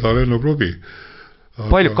 200 lennuklubi.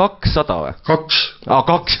 Palju? 200 või?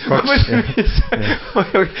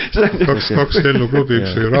 2 lennuklubi,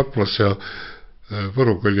 üks oli Raplas ja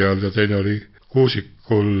Võru külje all ja teine oli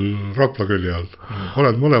Kuusikul Rapla külje all.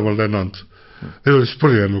 Olen mõlemal lennanud. Need oli siis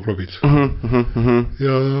purjelennuklubid.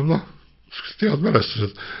 Ja tead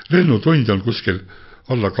mälestused, lennutund on kuskil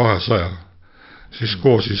alla 200, siis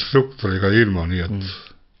koos instruktoriga ilma, nii et...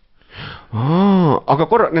 Aga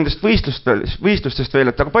korra nendest võistlustest veel,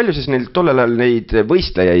 et aga palju siis neil tollel ajal neid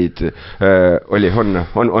võistlejaid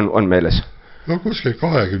on meeles? Kuskil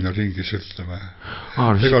 20 ringis ütleme.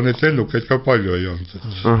 Ega neid lennukeid ka palju ei olnud.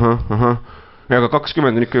 Aga 20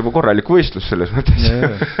 on ikka juba korralik võistlus selles mõttes.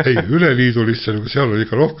 Ei, üleliidulisse, seal oli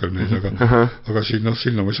ikka rohkem neid, aga sinna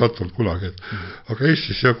ma ei sattunud kunagi. Aga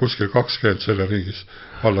Eestis jah, kuskil 20 selle ringis,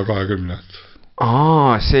 alla 20.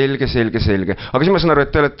 Selge. Aga siis ma saan aru,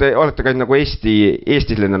 et te olete käinud nagu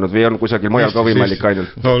Eestis lennanud või on kusagil mujal ka võimalik ainult?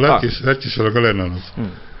 No Lätis olen ka lennanud.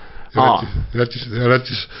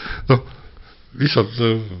 Lätis, lihtsalt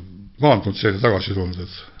maandunud see tagasi tunded.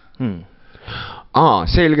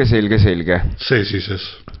 Selge. See siises.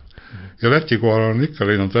 Ja Läti kohal on ikka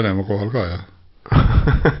lennanud Venemaa kohal ka, jah.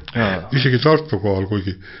 Isegi Tartu kohal,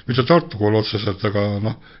 kuigi, mitte Tartu kohal otseselt, aga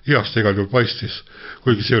heast igal juhul paistis,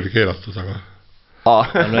 kuigi see oli keelatud, aga...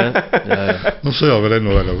 sõjaväe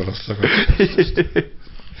lennuvälja pärast,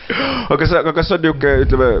 aga kas on niuke,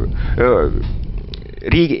 ütleme,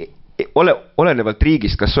 olenevalt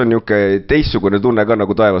riigist, kas on niuke teistsugune tunne ka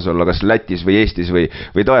nagu taevas olla, kas Lätis või Eestis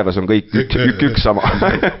või taevas on kõik üks sama?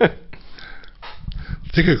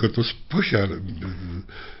 Tegelikult põhjal,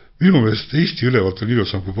 minu meelest Eesti ülevalt on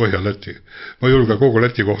ilusam kui Põhja-Läti. Ma ei julge kogu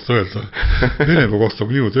Läti kohta öelda. Venemaa kohta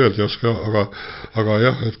ma niimoodi öelda ei oska, aga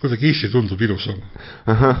jah, et kuidagi Eesti tundub ilusam.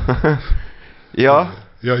 Ja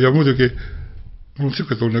muidugi, mul on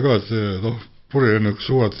siuke tunne ka, et purjelennuks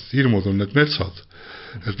suured ilmud on need metsad.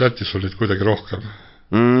 Et Lätis oli kuidagi rohkem.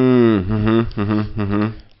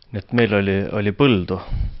 Et meil oli põldu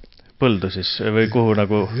siis, või kuhu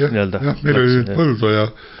nagu nii-öelda? Jah, meil oli põldu ja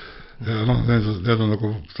need on nagu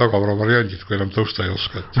tagavara variandid, kui enam tõusta ei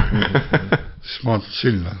oska, siis maandud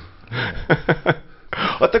sinna.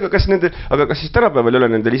 Oota, aga kas siis tänapäeval ei ole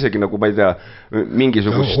nendel isegi nagu, ma ei tea,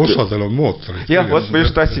 mingisugust... Osadel on mootorid. Jah, ma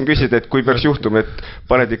just tahtsin küsida, et kui peaks juhtuma, et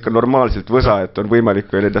paned ikka normaalselt võsa, et on võimalik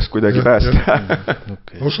veel endast kuidagi päästa.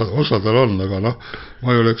 Osadel on, aga ma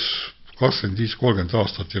ei oleks 25-30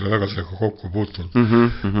 aastat ei ole väga sellega kokku puutunud.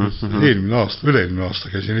 Üle-eelmine aasta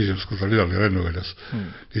käisin esimest korda Lidali lennuväljas.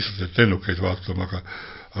 Lihtsalt, et lennukeid vaatama,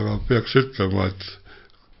 aga peaks ütlema, et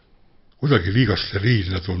kuidagi liiga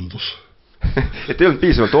steriilne tundus. Et ei olnud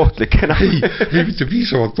piisavalt ohtlik enam. Ei mitte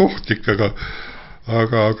piisavalt ohtlik, aga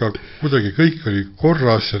kuidagi kõik oli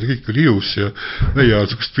korras ja kõik oli ilus ja meie ajal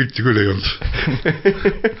sukust pilti küll ei olnud.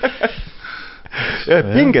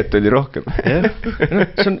 Pinget oli rohkem.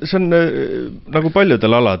 See on nagu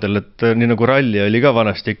paljudel aladel, et nii nagu ralli oli ka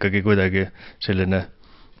vanasti ikkagi kuidagi selline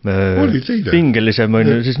pingelisem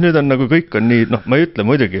on, siis nüüd on nagu kõik on nii, noh, ma ei ütle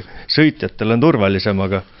muidugi, sõitjatel on turvalisem,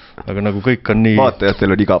 aga nagu kõik on nii...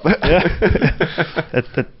 Vaatajatel on igav.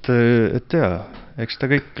 et jaa, eks ta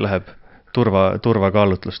kõik läheb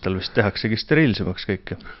turvakaalutlustel, vist tehaksegi steriilsemaks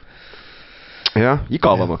kõike. Jah,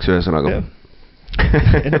 igavamaks ühesõnaga.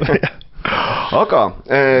 Aga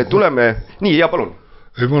tuleme... Nii, ja palun.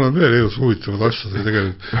 Ei, ma olen veel elus huvitavad asjad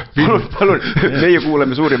tegelikult. Palun, meie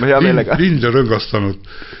kuuleme suurima hea meelega. Linde rõngastanud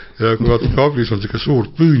ja kui vaatad kablis on selline suur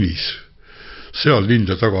püünis, seal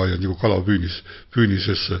linde taga ja nagu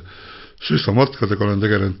kalapüünisesse. Süsta matkadega olen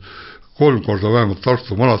tegelenud 3 korda vähemalt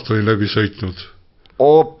Tartu maratoni läbi sõitnud.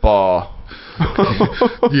 Opa!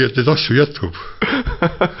 Nii, et neid asju jätkub.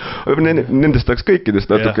 Nendest tahaks kõikidest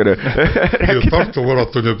natukene rääkida. Tartu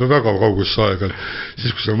maraton jääb väga kaugusse aega.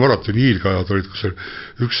 Siis, kui see maratoni hiilgajad olid, kus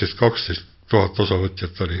 11-12 000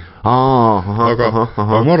 osavõtjat oli. Aga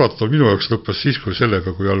maraton minu jaoks lõppes siis, kui sellega,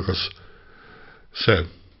 kui algas see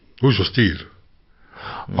uisustiil.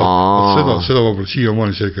 Seda ma pole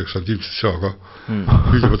siiamaani selgeks saanud, ilmselt saa ka.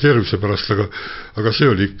 Nüüd juba tervise pärast, aga see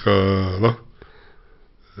oli ikka,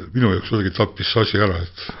 minu jaoks kuidagi tappis asi ära,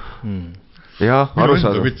 et jah,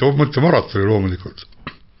 arusaadav. Mitte maratoni loomulikult.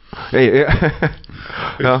 Ei,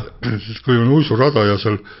 jah. Kui on uisurada ja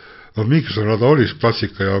seal, mingisugune rada oli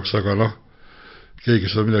klassika jaoks, aga keegi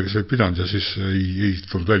seda midagi seal pidanud ja siis ei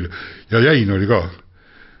tulnud välja. Ja jäin oli ka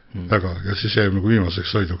väga ja siis jäi nagu viimaseks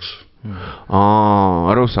sõiduks.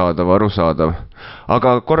 Arusaadav. Aga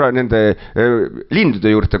korra nende lindude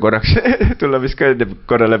juurde korraks tulla vist ka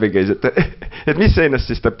korra läbi käis, et mis see ennast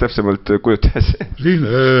siis täpsemalt kujutas?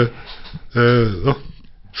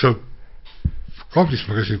 Seal kablis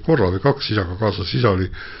ma käisin korra või 2 isaga kaasas, isa oli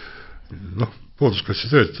pooduskassi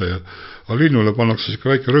töötaja, aga linnule pannakse ikka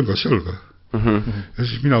väike rõngas jalga. Ja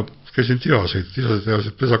siis mina käisin tihaseid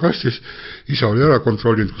pesakastis, isa oli ära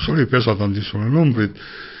kontrollinud, kus oli pesad, andis sulle numbrid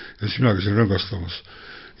ja siis mina käisin rõngastamas.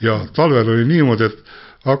 Ja talvel oli niimoodi, et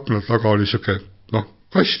akna taga oli siuke,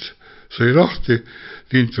 kast, see oli lahti,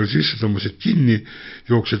 lind tuli sisse, tõmbasid kinni,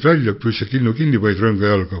 jooksid välja, püüdsid linnu kinni, panid rõnga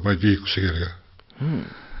jalga, panid vihikusse kirja.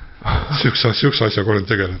 Siukse asjaga olen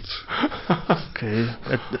tegelenud. Okei,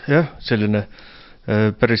 et jah, selline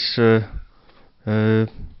päris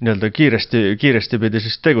nii-öelda kiiresti pidi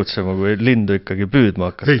siis tegutsema, kui lindu ikkagi püüdma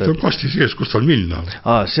hakata. Ei, ta on kasti sees, kus tal minna.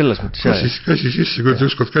 Selles mõttes jah. Käsi sisse, kui ta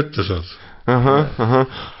ükskord kätte saad.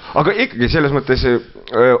 Aga ikkagi selles mõttes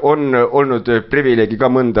on olnud privileegi ka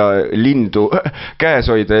mõnda lindu käes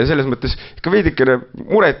hoida ja selles mõttes ikka veidikene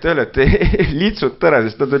muret ei ole, et litsud tõra,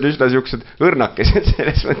 sest nad on üsna siuksed õrnakesed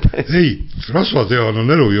selles mõttes. Ei, rasvatehan on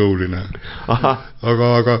elujõuline.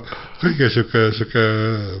 Aga kõige siuke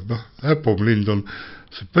äpum lind on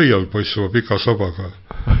see pöial poissuva pika sabaga.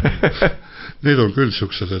 Need on küll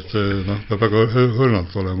siuksed, et peab väga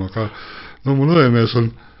õrnalt olema, aga mul õemees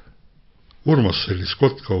on Urmas sellist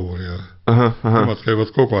kotkauur ja nemad käivad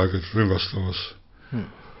kogu aeg rõngastamas.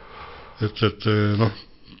 Et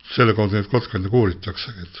selle kaudu need kotkaid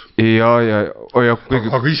uuritaksegi.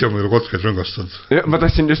 Aga ise ma ei ole kotkaid rõngastanud. Ma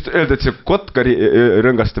tahtsin just öelda, et see kotkari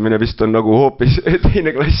rõngastamine vist on nagu hoopis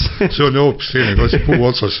teine klass. See on hoopis teine klass, puu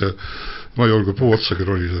otsas ja ma ei olge puu otsagi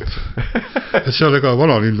rolid. Et seal ega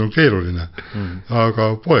vanalind on keeruline, aga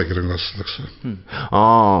poegi rõngastatakse.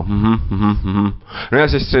 No ja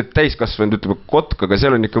siis see täiskasvanud ütleme kotkaga,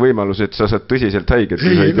 seal on ikka võimalus, et sa saad tõsiselt haiget.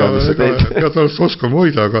 Ei, ega ta oskama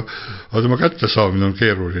hoida, aga tema kätte saamine on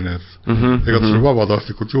keeruline. Ega ta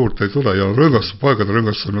vabatahtlikult juurde ei tule ja poegade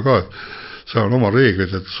rõngastamine ka, et seal on oma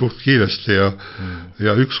reeglid, et suht kiiresti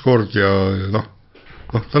ja üks kord ja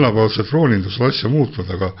tänapäevased roonindusel asja muutnud,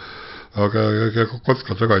 aga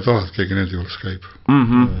kotkad väga ei taha, et keegi nende juures käib.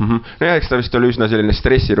 No ja eks ta vist oli üsna selline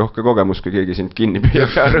stressirohke kogemus, kui keegi sind kinni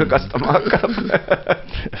püüab ja rõngastama hakkab.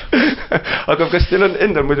 Aga kas teil on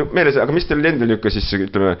endal muidu meeles, aga mis teil endal niuke siis,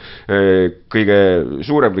 ütleme, kõige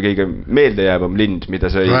suurem või kõige meeldejäävam lind,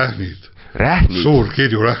 mida sa ei... Rähnid? Suur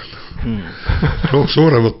kirju rähn.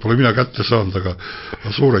 Suuremat pole mina kätte saanud, aga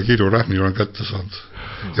suure kirju rähnil olen kätte saanud.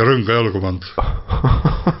 Ja rõnga jalgu pand.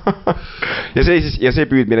 Ja see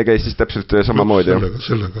püüdmine käis siis täpselt sama moodi?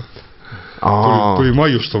 Sellega. Tuli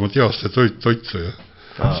maiustama teaste toitu ja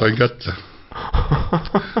sain kätte.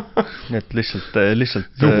 Nii et lihtsalt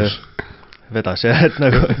vedas jah, et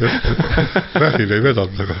nagu... Rähnil ei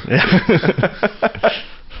vedanud, aga...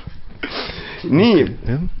 Nii...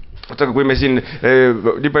 aga kui me siin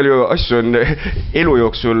nii palju asju on elu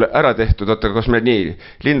jooksul ära tehtud, kas me nii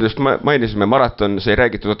lindust mainisime, maraton, see ei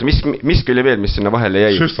räägitud, miski oli veel, mis sinna vahele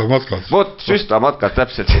jäi? Süstamatkad. Süstamatkad,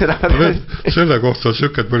 täpselt. Selle kohta on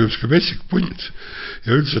siuke, et meil oli metsik punt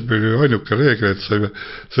ja üldiselt meil oli ainuke reegel, et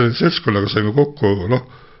selle seltskonnaga saime kokku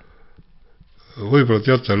võib-olla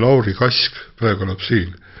teate, Lauri Kask praegu läheb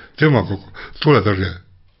siin, temaga tuletõrje.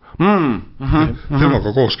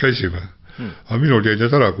 Temaga koos käisime. Aga minul jäi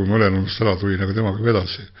need ära, kui ma Ülenurmest ära tulin, aga temaga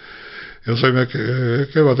vedasi. Ja saime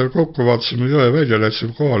kevadel kokku, vaatasime jõe välja,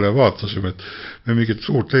 läksime kohale ja vaatasime, et me mingit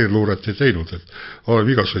suurt eelluuret ei teinud, et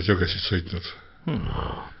oleme igasuguseid jõgesid sõitnud.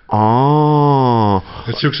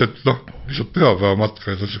 Et siuksed, lihtsalt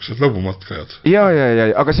peapäevamatkajad on siuksed lõbumatkajad. Ja,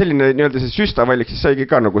 aga selline nii-öelda see süstavalik siis saigi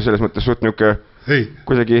ka nagu selles mõttes suht niuke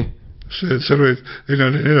kuidagi... Seal olid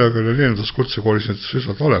 44. kutsekoolis need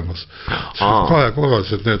süstad olemas.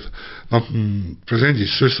 Kahekorralised need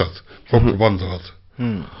presendis süstad kokku pandavad.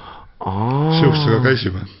 Siukstega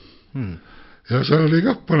käisime. Ja seal oli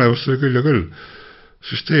ka põnevust oli küll ja küll.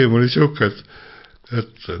 Süsteem oli siuke,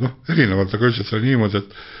 et erinevalt, aga üldiselt oli niimoodi,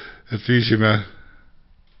 et viisime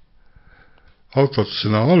autot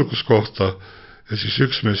sinna alguskohta ja siis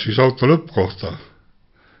üks mees viis auto lõppkohta.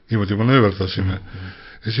 Niimoodi manööverdasime.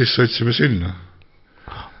 Ja siis sõitsime sinna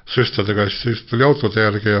süstadega, siis tuli autode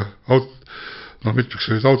järgi ja mitmeks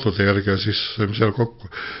olid autode järgi ja siis saime seal kokku.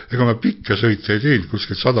 Ega me pikke sõite ei teinud,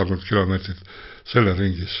 kuskil 100 kilomeetrit selle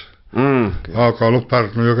ringis. Aga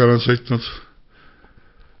Pärnu jõgel on sõitnud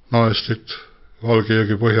Naestit,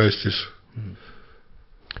 Valgejõgi Põhja-Eestis.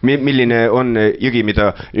 Milline on jõgi,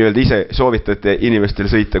 mida nii-öelda ise soovitate inimestel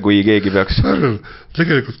sõita, kui keegi peaks?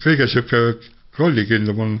 Tegelikult kõige siuke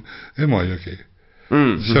rollikindlam on Emajõgi.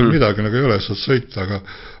 Seal midagi nagu ei ole, saad sõita, aga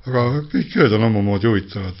kõik jõed on omamoodi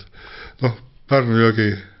huvitavad. Pärnu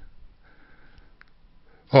jõgi,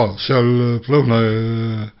 seal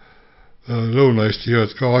Lõuna-Eesti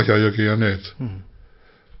jõed ka, Ahjajõgi ja need.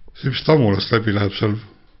 See, mis Tammulast läbi läheb seal.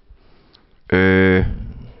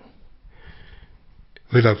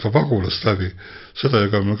 Või läheb ka Pagulast läbi, seda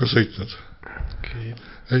jõga me ka sõitnud.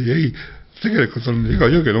 Ei, tegelikult on iga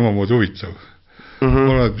jõgel omamoodi huvitav.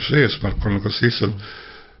 Mõned, mis eesmärk on, kas lihtsalt,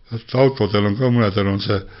 et autodel on ka mõnedel on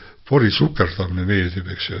see pori sukerdamine meeldib,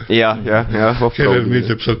 eks ju. Kellel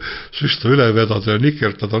meeldib seal süsta üle vedada ja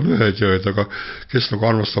nikertada on ühed jõed, aga kes nagu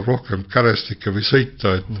armastab rohkem kärestikke või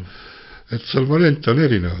sõita, et seal variante on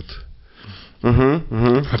erinevad.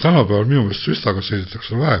 Aga tänapäeval minu meelest süstaga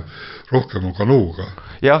sõidetakse vähem, rohkem on kanuuga.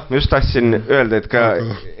 Jah, ma just tahtsin öelda, et ka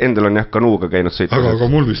endal on kanuuga käinud sõita. Aga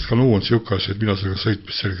mul vist kanuu on siuke asi, et mina sellega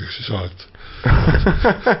sõitmist selgeks ei saa, et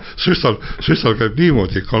süstal käib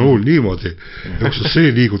niimoodi, kanuul niimoodi ja kui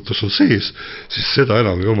see liigutus on sees, siis seda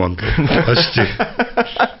enam ei omanda hästi.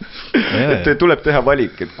 Et tuleb teha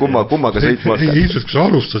valik, et kummaga sõitma. Ilmselt, kui sa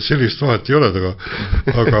alustad, sellist vahet ei ole,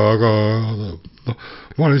 aga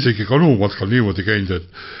ma olen isegi kanuumatkal niimoodi käinud,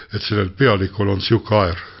 et sellel pealikul on siuke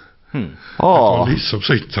aer. On lihtsam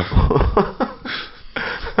sõita.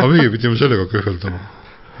 Aga meie pidime sellega kõhveldama.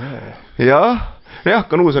 Jah,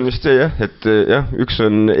 kanuus on vist see, et üks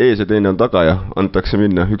on ees ja teine on taga ja antakse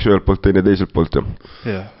minna, üks ühelt poolt, teine teiselt poolt.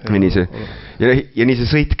 Ja nii see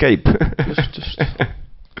sõit käib. Just.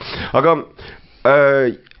 Aga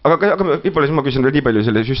võib-olla siis ma küsin veel nii palju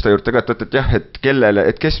selle süsta juurde ka, et jah, et kellele,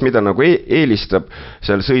 et kes mida nagu eelistab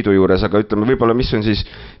seal sõidu juures, aga ütleme võib-olla, mis on siis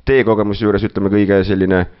teie kogemuse juures, ütleme kõige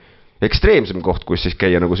selline ekstreemsem koht, kus siis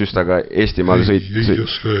käia nagu süstaga Eestimaal sõit. Ei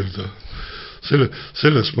oska öelda.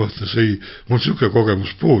 Selles mõttes mul siuke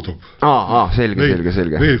kogemus puudub.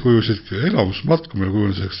 Selge. Meil kujusid enamus matkumine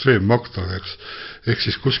kujunes ekstreemmaktadeks, ehk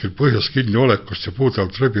siis kuskil põhjas kinni olekust ja puude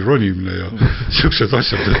alt rebi ronimine ja siuksed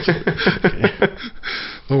asjad.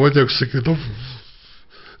 Ma ei tea, kus see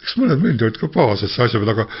eks mõned meeldivad ka pahased see asjad,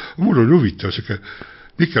 aga mul oli huvitav siuke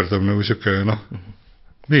nikerdamine või siuke,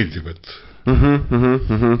 meeldib, et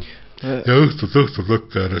ja õhtud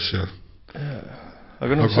lõkke ääres ja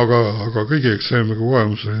aga kõige ekstreemne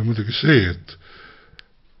kogemus oli muidugi see, et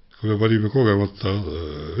kui me panime kogemata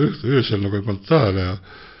öösel nagu ei pannud tähele ja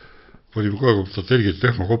panime kogemata telgid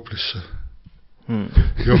lehmakoplisse.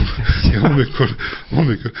 Ja hommikul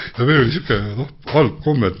ja meil oli siuke halb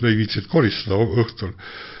komme, et me ei viitsid koristada õhtul.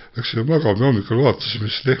 Läksime magama ja hommikul vaatasime,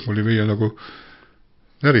 siis lehm oli meie nagu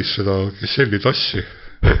näris seda keselli tassi.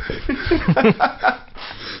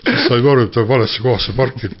 Siis sai korrutada valesse kohasse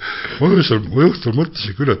parkid. Ma õhtul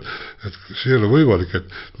mõtlesin küll, et see ei ole võimalik, et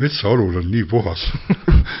metsaolul on nii puhas.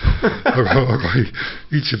 aga ei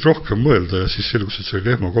viitsid rohkem mõelda ja siis selgus, et see oli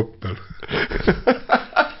lehmakoppel.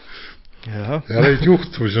 Ja neid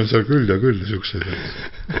juhtumisi on seal küll ja küll siukseid.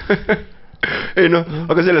 Ei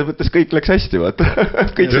aga selles mõttes kõik läks hästi, vaata.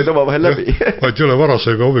 Kõik said oma vahel läbi. Vaid ei ole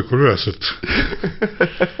varasega hommikul üles, et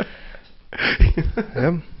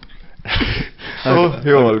jah.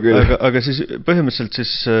 Aga siis põhimõtteliselt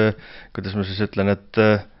siis, kuidas ma siis ütlen,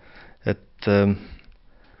 et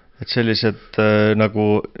sellised nagu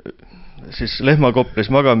siis lehmakoplis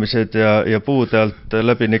magamised ja puude alt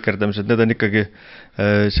läbi nikerdamised, need on ikkagi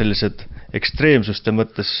sellised ekstreemsuste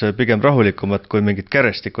mõttes pigem rahulikumad kui mingid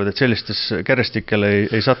kärestikud, et sellistes kärestikele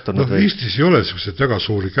ei sattunud. No Eestis ei ole sellised väga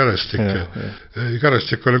suuri kärestikke.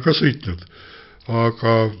 Kärestik olen ka sõitnud,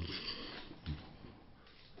 aga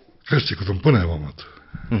kärestikud on põnevamad.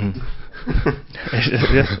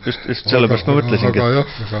 Jah, just sellepärast ma mõtlesingi.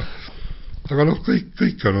 Aga noh,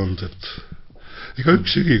 kõik on olnud, et ega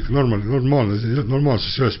üks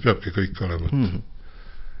normaalses üles peabki kõik olema.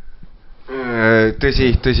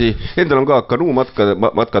 Tõsi. Endal on ka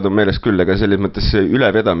kanuumatkad on meeles küll, aga selles mõttes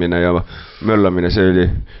ülevedamine ja möllamine, see oli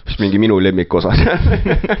mingi minu lemmikosa.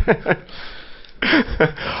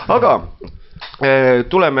 Aga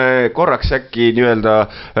tuleme korraks äkki nii-öelda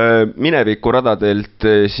mineviku radadelt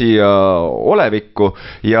siia olevikku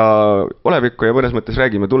ja mõnes mõttes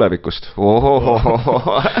räägime tulevikust.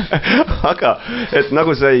 Aga et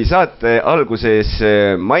nagu sai saate alguses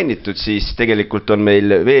mainitud, siis tegelikult on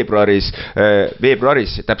meil veebruaris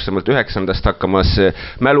täpsemalt 9. hakkamas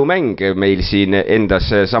mälumäng meil siin endas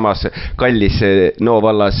samas kallis NO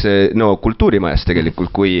vallas NO kultuurimajas tegelikult,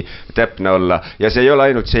 kui täpne olla. Ja see ei ole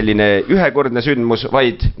ainult selline ühekordne sündmus,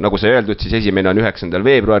 vaid nagu sai öeldud, siis esimene on 9.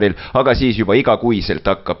 veebruaril, aga siis juba igakuiselt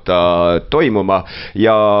hakkab ta toimuma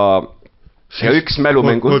ja üks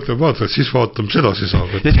mälumängu... Vaata, siis vaatame sedasi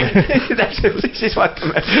saab. Täpselt, siis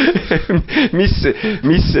vaatame,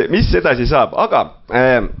 mis sedasi saab, aga...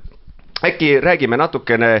 Äkki räägime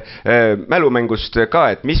natukene mälumängust ka,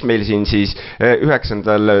 et mis meil siin siis 9.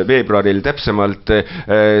 veebruaril täpsemalt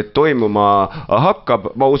toimuma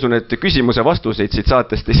hakkab. Ma usun, et küsimuse vastuseid siit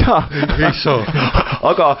saatest ei saa. Ei saa.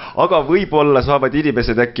 Aga võib-olla saavad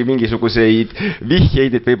inimesed äkki mingisuguseid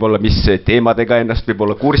vihjeid, et võib-olla mis teemadega ennast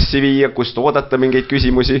võib-olla kurssi viia, kust oodata mingeid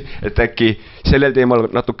küsimusi, et äkki sellel teemal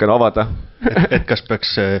natukene avada. Et kas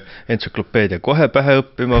peaks entsüklopeedia kohe pähe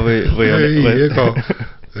õppima või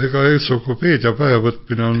Ega entsüklopeedia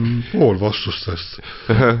päevõtmine on pool vastustest.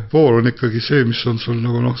 Pool on ikkagi see, mis on sul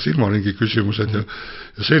nagu silmaringi küsimused ja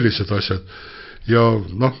sellised asjad. Ja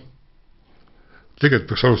tegelikult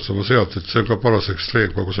peaks alustama sealt, et see on ka paras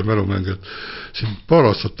ekstreem kogu see mälumäng, et siin paar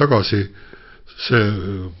aastat tagasi see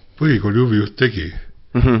põhikooli juhijuht tegi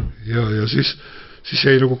ja siis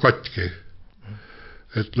jäi nagu katki.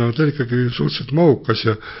 Et ta oli ikkagi suhteliselt mahukas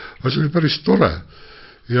ja see oli päris tore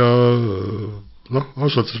ja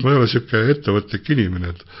ausalt, ma ei ole siuke ettevõtlik inimene,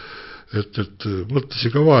 et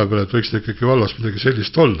mõtlesin ka vahepeal, et võiks ikkagi vallas midagi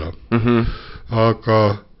sellist olla. Aga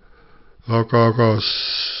ma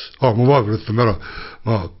vahepeal ütleme ära,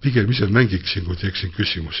 ma pigem ise mängiksin, kui teeksin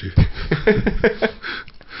küsimusi.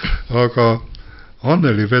 Aga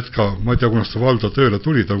Anneli Vetka, ma ei tea, kunas ta valda tööle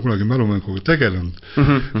tuli, ta on kunagi mälumänguga tegelenud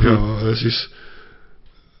ja siis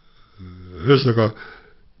ühesõnaga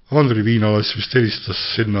Andri Viinalas vist helistas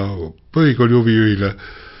sinna põhikooli juhijuhile,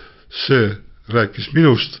 see rääkis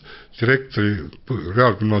minust,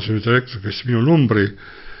 Reaalgümnaasiumi direktor käis minu numbri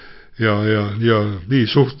ja nii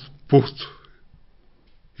suht puht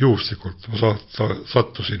juhuslikult ma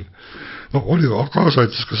sattusin. Oli kaasa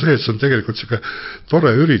aitas ka see, et see on tegelikult siuke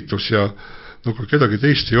tore üritus ja kui kedagi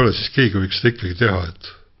teist ei ole, siis keegi võiks seda ikkagi teha, et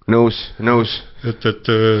nõus. Et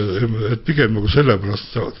pigem nagu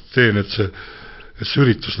sellepärast teen, et see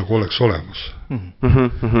üritus nagu oleks olemas.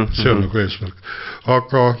 See on nagu eesmärk.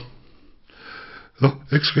 Aga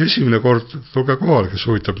eks ka esimene kord tulge kohale, kes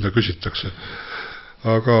huvitab, mida küsitakse.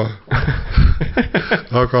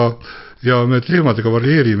 Aga ja me teemadega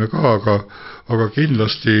varieerime ka, aga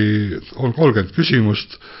kindlasti on 30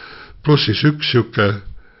 küsimust, pluss siis üks siuke,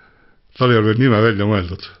 tal ei ole veel nime välja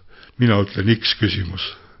mõeldud. Mina ütlen X küsimus.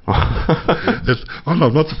 Et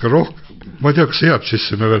annab natuke rohkem, ma ei tea, kas jääb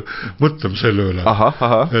sisse, me veel mõtleme selle üle,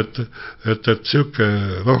 et siuke,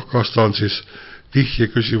 kas ta on siis vihje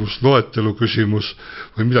küsimus, loetelu küsimus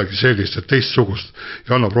või midagi sellist, et teistsugust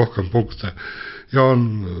ja annab rohkem punkte. Ja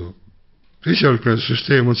esialgne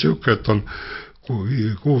süsteem on siuke, et on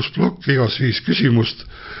 6 plokki, igas 5 küsimust,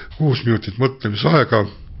 6 minutit mõtlemisaega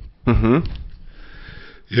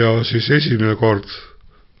ja siis esimene kord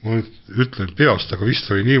ma ütlen peast, aga vist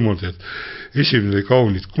oli niimoodi, et esimene oli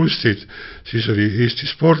kaunid kunstid, siis oli Eesti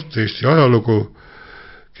sport, Eesti ajalugu,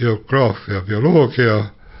 geograafia, bioloogia,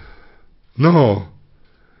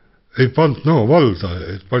 ei pannud valda,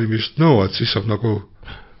 et panime just et siis saab nagu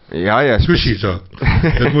küsida,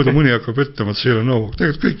 et muidu mõni hakkab ütlema, et see ei ole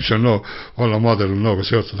tegelikult kõik, mis on vallamaadel on ka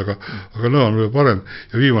seotud, aga on veel parem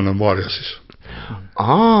ja viimane on Vaaria siis.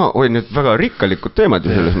 Nüüd väga rikkalikud teemad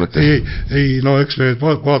ju selles mõttes. Eks me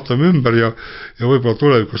vaatame ümber ja võib-olla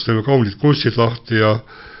tulevikus teeme kaunid kunstid lahti ja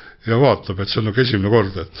ja vaatab, et see on nagu esimene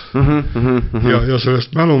kord, et ja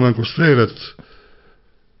sellest mälumängust veel,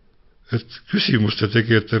 et küsimuste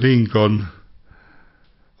tegijate ring on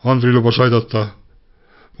Andri lubas aidata,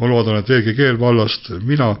 ma loodan, et EG keelvallast,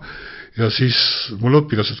 mina ja siis mul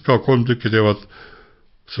õpilased ka 3 tükki teevad,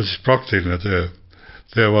 see on siis praktiline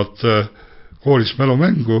teevad koolis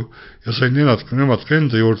mälumängu ja sain nemad ka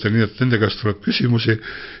enda juurde, nii et nende käest tuleb küsimusi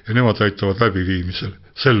ja nemad aitavad läbiviimisel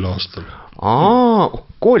sel aastal.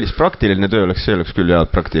 Koolis praktiline töö see oleks küll hea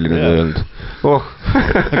praktiline töö olnud.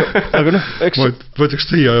 Aga noh, eks... Ma võtaks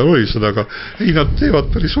teie ajal oli seda, aga ei, nad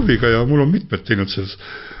teevad päris huviga ja mul on mitmed teinud selles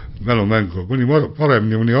mälumängu, mõni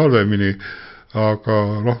paremini, mõni halvemini, aga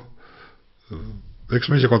noh, eks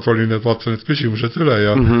ma ise kontrollin, et vaatan need küsimused üle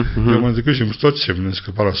ja ma nende küsimuste otsimine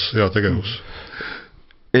on paras hea tegevus.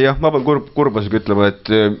 Jah, ma pean kurbasega ütlema, et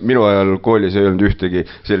minu ajal koolis ei olnud ühtegi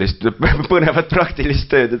sellist põnevat praktilist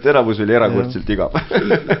tööd, et enamus oli erakordselt igav.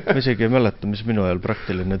 Ma isegi ei mäleta, mis minu ajal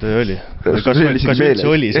praktiline töö oli. Kas üldse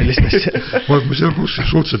oli sellist asja? Ma seal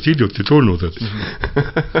suhteliselt hiljuti tulnud, et...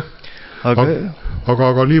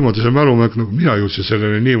 Aga niimoodi see mälumäng, nagu mina jõudsin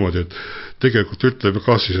sellele niimoodi, et tegelikult ütleme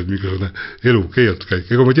ka siis, et mingisugune elu keelt käik,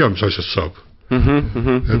 ega ma ei tea, mis asjast saab.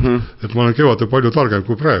 Et ma olen kevade palju targem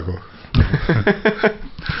kui praegu.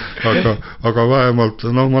 aga vähemalt,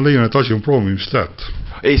 ma leian, et asi on proovimist väärt.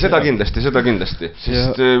 Ei, seda kindlasti.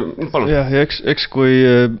 Sest, palun. Ja eks kui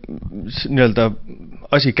nii-öelda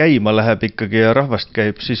asi käima läheb ikkagi ja rahvast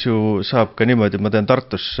käib, siis ju saab ka niimoodi, ma tean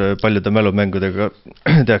Tartus paljude mälumängudega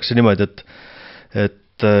tehakse niimoodi,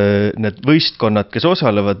 et need võistkonnad, kes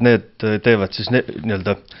osalevad, need teevad siis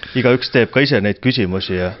nii-öelda, igaüks teeb ka ise neid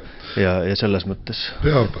küsimusi ja selles mõttes.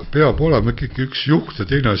 Peab olema ikkagi üks juht ja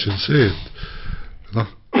teine asi on see, et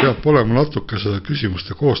peab olema natuke seda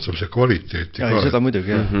küsimuste koostamise kvaliteeti. Ja, seda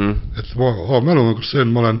muidugi, jah. Et mälumängus see,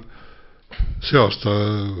 ma olen see aasta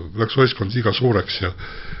läks võistkond iga suureks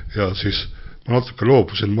ja siis ma natuke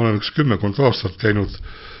loobusin, ma olen 10 aastat käinud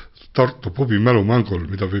Tartu pubi mälumängul,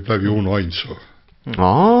 mida viib läbi Uno Ainsoo.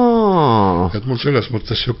 Et mul selles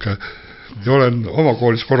mõttes siuke, ja olen oma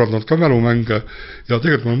koolis korraldanud ka mälumänge ja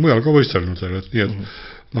tegelikult ma olen mujal ka võistelnud, et nii,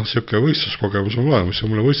 et siuke võistluskogemus on olemas ja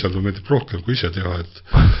mulle võistelda meeldib rohkem kui ise teha, et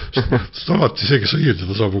alati see, kes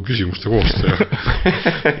õiendada saab, on küsimuste koostaja.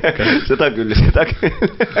 Seda küll.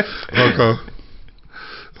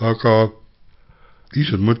 Aga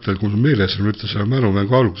ise mõtlen, kui meeles on ütle selle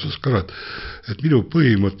mälumängu alguses ka, et minu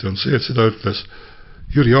põhimõte on see, et seda ütles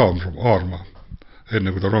Jüri Aarma,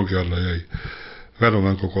 enne kui ta rongi alla jäi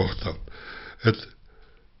mälumängu kohta,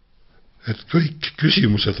 et kõik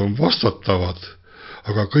küsimused on vastatavad,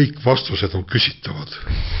 aga kõik vastused on küsitavad.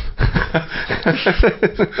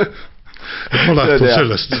 Et ma lähtun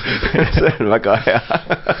sellest. See on väga hea.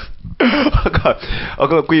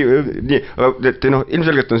 Aga kui nii,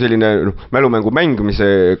 ilmselgelt on selline mälumängu mängimise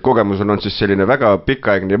kogemus on siis selline väga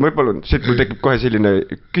pikaaegne ja võib-olla siit mul tekib kohe selline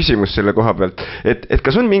küsimus selle koha pealt, et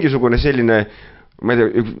kas on mingisugune selline ma ei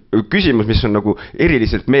tea, küsimus, mis on nagu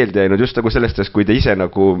eriliselt meelde jäänud just nagu sellest, kui te ise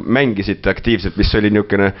nagu mängisite aktiivselt, mis oli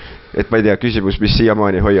niisugune, et ma ei tea, küsimus, mis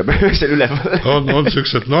siiamaani hoiab seal üleval. On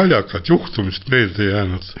sellised naljakad juhtumist meelde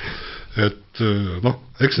jäänud, et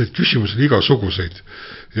eks neid küsimusi on igasuguseid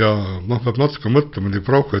ja peab natuke mõtlema, nii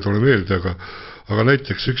praukaid ole meelde, aga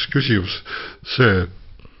näiteks üks küsimus, see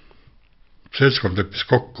seltskond leppis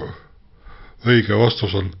kokku, õige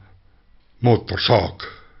vastus on mootorsaag.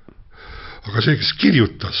 Aga see, kes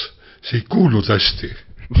kirjutas, see ei kuulnud hästi.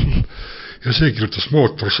 Ja see kirjutas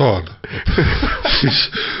mootorsaal. Siis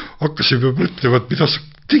hakkasime mõtlema, et mida sa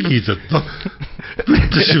tegid, et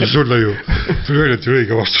ütlesime sulle ju. Tuli välja, et oli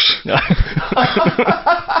õige vastus.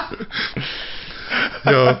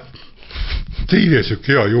 Ja teine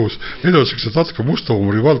siuke hea juhus. Need on sellised natuke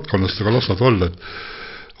mustahuumori valdkonnast, aga las nad olla,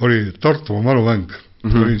 et oli Tartumaa mälumäng.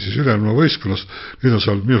 Olin siis Ülenmaa võistkonnas. Nüüd on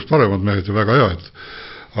seal minust paremad mehed ja väga hea,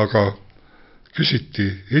 aga küsiti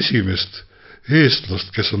esimest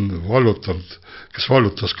eestlast, kes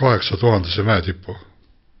vallutas 8000 mäetipu.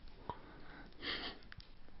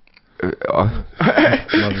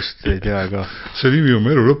 Ma vist ei tea ka. See nimi on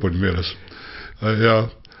elu lõpuni meeles.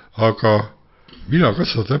 Aga mina ka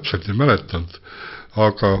seda täpselt ei mäletanud.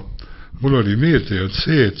 Aga mul oli meelde jäänud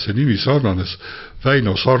see, et see nimi sarnanes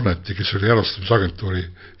Väino Sarneti, kes oli järastamisagentuuri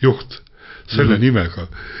juht. Selle nimega.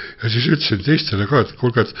 Ja siis ütlesin teistele ka, et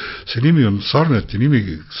kuulge, et see nimi on Sarneti nimi,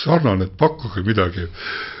 sarnane, et pakkuge midagi.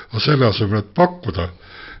 Aga selle asemel, et pakkuda,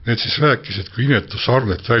 need siis rääkisid, kui inetu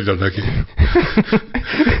Sarnet välja nägi.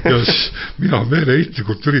 Ja siis mina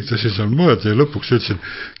meeleheitlikult üritasin seal mõelda ja lõpuks ütlesin,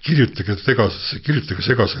 kirjutage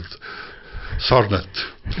segaselt. Sarnet.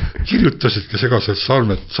 Kirjutasidki segaselt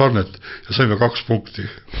Sarnet ja saime 2 punkti.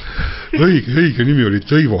 Õige nimi oli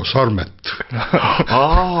Tõivo Sarmet.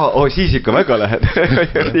 Siis ikka väga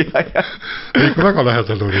lähedal. Ikka väga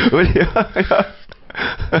lähedal oli.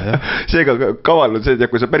 Seega kavalnud see, et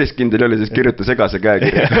kui sa päris kindel oli, siis kirjuta segase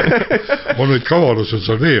käekirja. On neid kavalusi on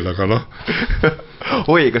seal veel, aga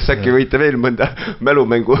Oi, kas äkki võite veel mõnda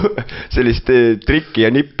mälumängu sellist trikki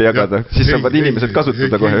ja nippi jagada, siis saavad inimesed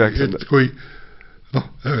kasutada kohe 9. Kui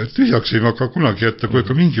tühjaks ei hakka kunagi ette, kui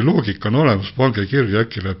ka mingi loogika on olemas, pange kirja,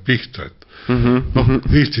 äkki läheb pihta.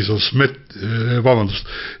 Eestis on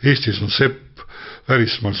Eestis on Sepp,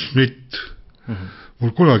 välismaal Schmidt.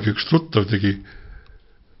 Mul kunagi üks tuttav tegi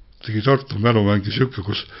Tartu mälumängi siuke,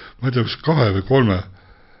 kus ma ei tea, kus 2 või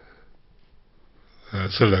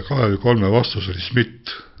 3 vastus oli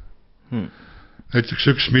Schmidt. Näiteks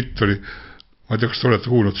üks Schmidt oli, ma ei tea, kas te olete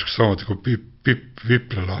kuulnud üks saamati kui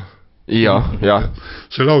Viplela. Ja.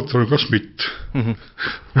 Selle autor on ka Schmidt.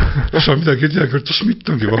 Kas sa midagi ei tea, et Schmidt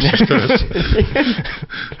ongi vastus käes.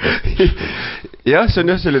 Jah, see on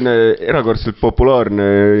jah selline erakordselt populaarne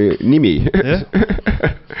nimi.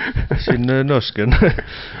 Siin NõOCAst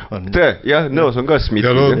on. Jah, NõOCAst on ka Schmidt.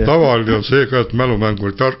 Ja tavaline on see ka, et mälumängu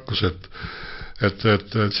oli tarkus, et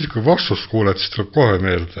siis kui vastust kuuled, siis tuleb kohe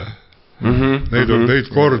meelde. Neid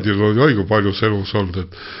kordi oli õigu palju elus olnud,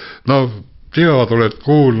 et tead oled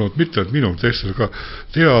kuulnud, mitte et minu teistel ka,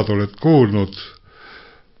 tead oled kuulnud,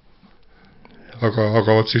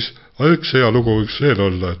 aga võt siis, üks hea lugu võiks veel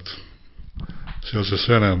olla, et seoses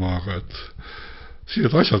Venemaaga, et siin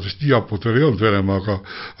need asjad vist niiapud veel ei olnud Venemaaga,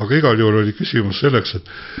 aga igal juhul oli küsimus selleks, et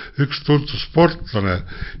üks tuntud sportlane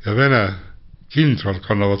ja Vene kindral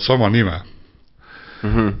kannavad sama nime.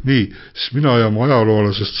 Nii, siis mina ja mu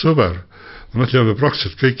ajaloolasest sõber, me teame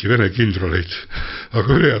praktiliselt kõiki Vene kindraleid, aga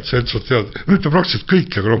ülejäänud sensud tead, mitte praktiliselt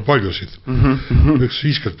kõiki, aga paljusid. Üks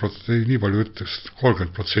 50%, nii palju ütleks,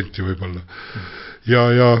 30% võib-olla.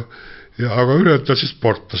 Aga ülejäänud siis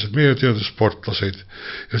sportlased, meie teada sportlaseid.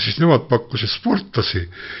 Ja siis nemad pakkusid sportlasi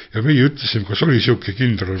ja meie ütlesime, kas oli siuke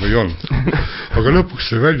kindral või on. Aga lõpuks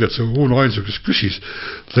sai välja, et see Uno Ainsu, kes küsis,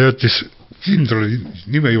 ta jättis kindrali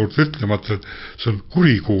nime juurde ütlemata, et see on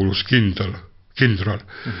kurikuulus kindral.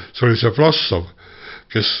 See oli see Vlassov,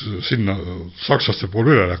 kes sinna sakslaste pool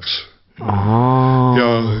üle läks. Ja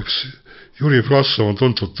üks Juri Vlassov on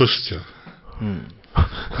tuntud tõstja.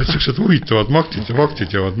 Et sellised huvitavad faktid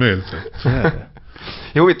jäävad meelde.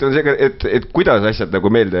 Ja huvitav on see, et kuidas asjad nagu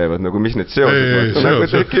meelde jäävad, nagu mis need seosed?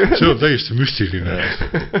 See on täiesti müstiline.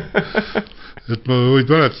 Et ma võid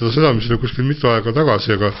mäletada seda, mis oli kuskil mitu aega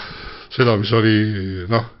tagasi, aga seda, mis oli,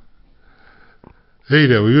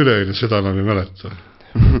 eile või üleeile, seda enam ei mäleta.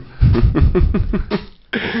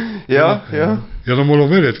 Ja mul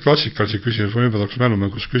on veel klassikalisi küsimus, ma juba tahaks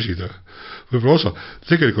mälumängus küsida. Võib-olla osa,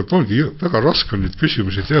 tegelikult ongi väga raske neid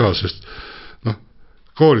küsimusi teha, sest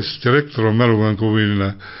koolis direktor on mälumänguviline,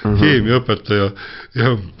 keemiaõpetaja ja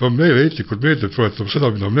meile eetlikult meeldib tuletama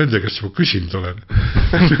seda, mida ma nende käest juba küsinud olen.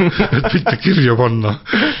 Et mitte kirja panna.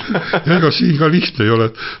 Ja ega siin ka lihtne ei ole,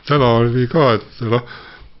 et täna oli ka, et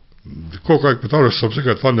kogu aeg me arvestame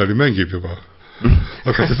seda, et Anneli mängib juba.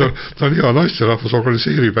 Aga ta on hea naisterahvas,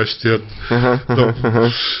 organiseerib hästi, et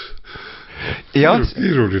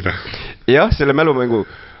keeruline. Jah, selle mälumängu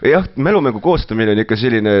koostamine on ikka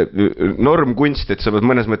selline normkunst, et sa pead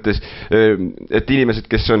mõnes mõttes, et inimesed,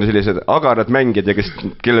 kes on sellised agarad mängijad ja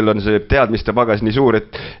kellel on see teadmiste pagas nii suur,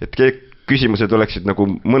 et küsimused oleksid nagu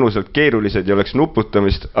mõnusalt keerulised ja oleks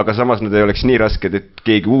nuputamist, aga samas nad ei oleks nii rasked, et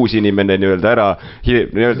keegi uus inimene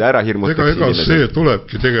ära hirmutaks. Ega see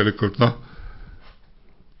tulebki tegelikult,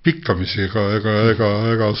 pikkamisi,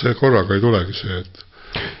 ega see korraga ei tulegi see, et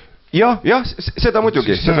jah, seda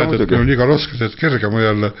muidugi. Näed, et on liiga rasked, et kergema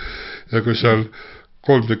jälle ja kui seal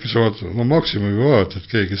 3 tükki saavad, maksimumi vaadata, et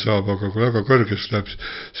keegi saab, aga kui väga kõrgest läheb,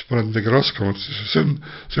 siis paned midagi raskemat. See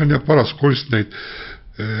on jah paras kunst, neid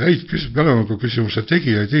häid küsimuse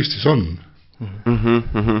tegijaid Eestis on.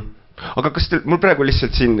 Aga kas teil, mul praegu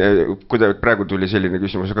lihtsalt siin, kui praegu tuli selline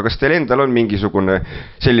küsimus, aga kas teil endal on mingisugune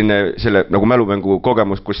selle nagu mälumängu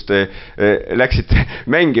kogemus, kus te läksite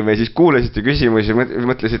mängima ja siis kuulasite küsimusi ja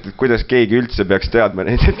mõtlesite, et kuidas keegi üldse peaks teadma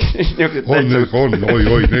neid? On,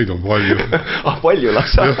 neid on palju. Palju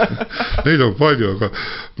lasa? Neid on palju, aga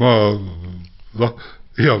ma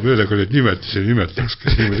hea meelega neid nimetaks,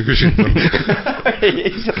 kes niimoodi küsinud on.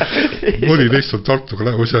 Mõni neist on Tartuga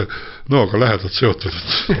NõOCAga lähedalt seotud.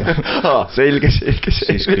 Selge.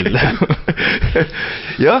 Siis küll.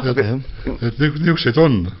 Jah. Et niisuguseid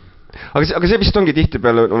on. aga see vist ongi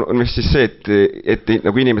tihtipeale on vist siis see, et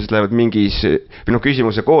nagu inimesed lähevad mingis või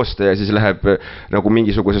küsimuse koostaja siis läheb nagu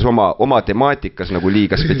mingisuguses oma temaatikas nagu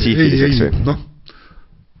liiga spetsiifiliseks. Ei,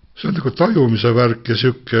 see on nagu tajumise värk ja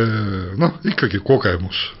siuke, ikkagi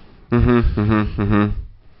kogemus.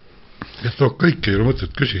 Et kõik ei ole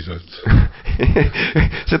mõtet küsida.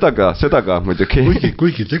 seda ka muidugi.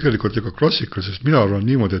 Kuigi tegelikult ega klassikalises, mina arvan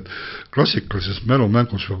niimoodi, et klassikalises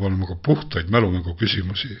mälumängus peab olema ka puhtaid mälumängu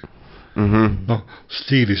küsimusi.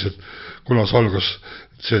 Stiilis, et kuna algas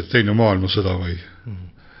see teine maailmasõda või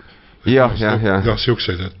jah,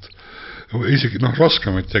 siukseid, et isegi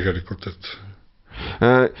raskemaid tegelikult, et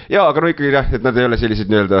aga ikkagi jah, et nad ei ole sellised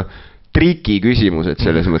nii-öelda triki küsimused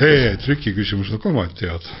selles mõttes. Triki küsimused on ka ma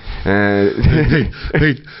tead.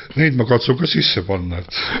 Neid ma katsun ka sisse panna,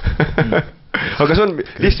 et aga see on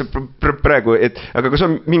lihtsalt praegu, aga kas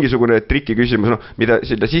on mingisugune triki küsimus, mida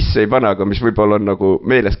sinna sisse ei pane, aga mis võib-olla on nagu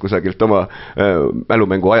meelest kusagilt oma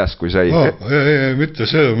mälumängu ajast, kui sai? Mitte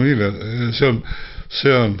see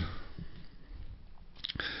on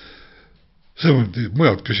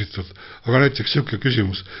mujalt küsitud, aga näiteks siuke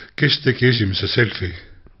küsimus, kes tegi esimese selfie?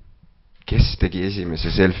 Kes tegi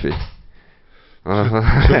esimese selfie?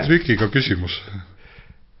 See on trikiga küsimus.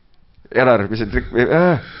 Janar, mis see trik...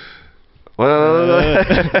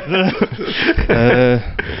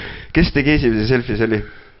 Kes tegi esimese selfie, see oli?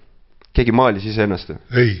 Keegi maalis ise ennast?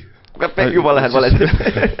 Ei. Juba lähed valesti.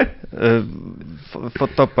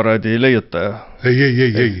 Fotoaparaadi leiutaja.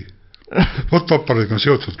 Ei. Fotoaparaadiga on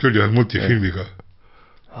seotud küll ühe multifilmiga.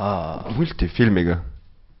 Multifilmiga?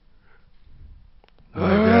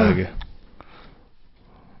 Ma ei teagi.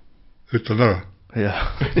 Ütlen ära. Jah.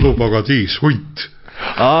 Lõupagadiis, hunt.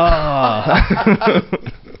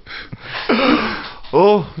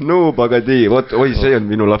 Nõupagadi, oi, see on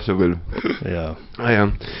minu lapsepõlv.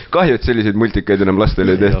 Kahju, et selliseid multikaid enam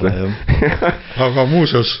lastele ei tehta. Aga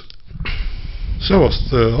muuseas,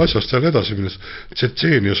 samast asjast jälle edasi minnes,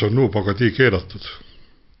 Tsetseenias on nõupagadi keelatud.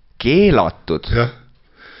 Keelatud? Jah,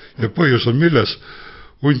 ja põhjus on milles,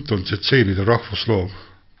 hunt on tsetseenide rahvusloom.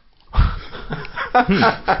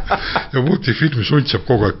 Ja multifilmis hunt saab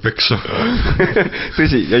kogu aeg peksa.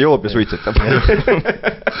 Tõsi, ja joob ja suitsetab.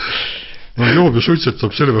 Joob ja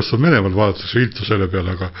suitsetab, sellepärast on Venemaal vaadatakse viltu selle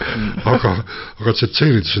peale, aga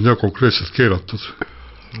tsetseenides on konkreetselt keelatud.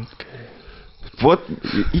 Vot,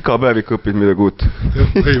 iga päev ikka õpid midagi uut.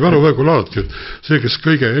 Ei, mälumängu alati, et see, kes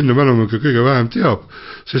enne mälumängu kõige vähem teab,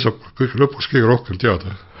 see saab kõige lõpuks kõige rohkem teada.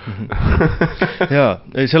 Jaa,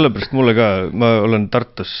 ei sellepärast mulle ka, ma olen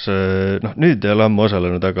Tartus, nüüd ei ole ammu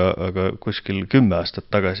osalenud, aga kuskil 10 aastat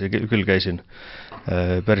tagasi küll käisin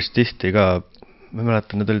päris tihti ka, ma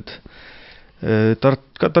mäletan, need olid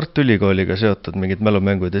ka Tartu Ülikooliga seotud mingid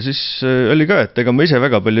mälumängud ja siis oli ka, et ega ma ise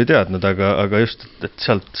väga palju teadnud, aga just, et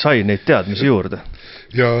sealt sai neid teadmisi juurde.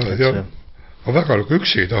 Ja ma väga nagu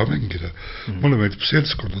üksi ei taha mängida. Mulle meeldib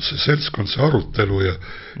seltskond, see arutelu ja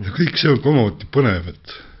kõik see on omavõtti põnev, et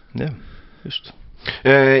jah, just.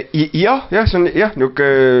 Jah, see on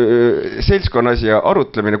niisugune seltskonnas ja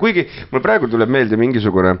arutlemine, kuigi mul praegu tuleb meelde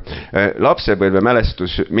mingisugune lapsepõlve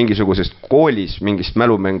mälestus mingisugusest koolis, mingist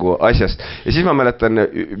mälumängu asjast ja siis ma mäletan,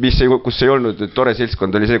 kus ei olnud tore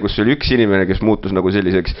seltskond, oli see, kus oli üks inimene, kes muutus nagu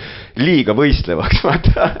selliseks liiga võistlevaks,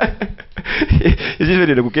 vaata. Ja siis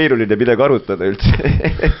oli nagu keeruline midagi arutada üldse.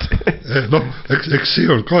 Eks see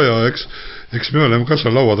on ka ja eks me oleme ka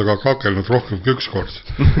seal laua taga kakelnud rohkem kui üks kord.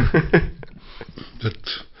 Et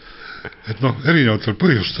erinevatel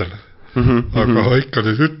põhjustel, aga ikka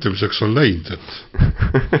need ütlemiseks on läinud,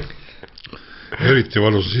 et eriti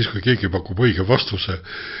valus siis, kui keegi pakub õige vastuse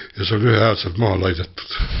ja see on ühehäälselt maha laidetud.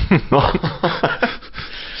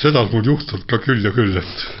 Seda on mul juhtunud ka küll ja küll,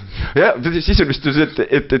 et ja, siis on vist see,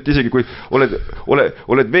 et isegi kui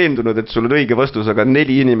oled veendunud, et sul on õige vastus, aga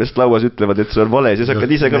 4 inimest lauas ütlevad, et see on vale, siis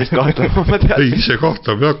hakkad ise ka vist kahtlema. Ei, ise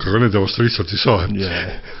kahtlema ei hakka, aga nende vastu lihtsalt ei saa.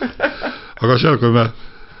 Aga seal, kui me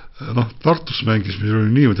Tartus mängis, meil oli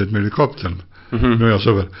niimoodi, et meil oli kapten, minu hea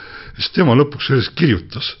sõber, siis tema lõpuks sellest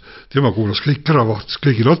kirjutas. Tema kuulas kõik ära, vaatas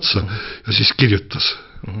kõigile otsa ja siis kirjutas.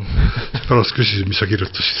 Pärast küsisin, mis sa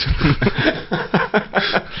kirjutasid.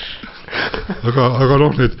 Aga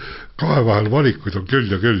need kahe vahel valikuid on küll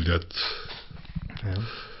ja küll, et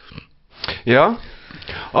jah,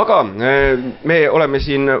 aga me oleme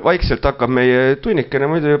siin vaikselt hakkab meie tunnikene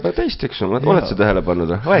muidu juba täistiks, oled sa tähele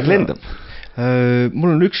pannud? Aeg lendab.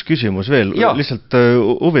 Mul on üks küsimus veel, lihtsalt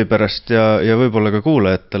huvi pärast ja võib-olla ka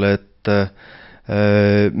kuulajatele, et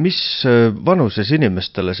Mis vanuses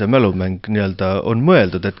inimestele see mälumäng nii-öelda on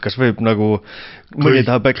mõeldud, et kas võib nagu mõni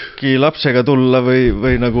tahab äkki lapsega tulla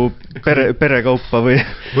või nagu perekaupa või?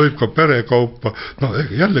 Võib ka perekaupa. No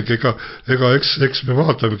jällegi, eks me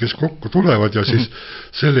vaatame, kes kokku tulevad ja siis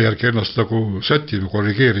selle järgi ennast nagu sätime,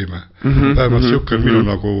 korrigeerime. Vähemalt siuke minu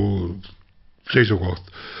nagu seisukoht.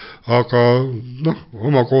 Aga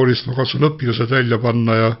oma koolist ma katsun õpilased välja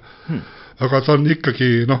panna ja aga ta on ikkagi,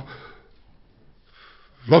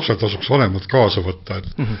 lapsed tasuks vanemad kaasa võtta,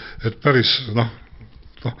 et päris,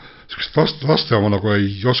 laste oma nagu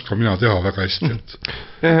ei oska mina teha väga hästi,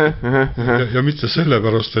 ja mitte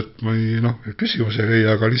sellepärast, et ma ei, küsimus ei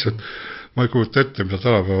leia, aga lihtsalt ma ei kujuta ette, mida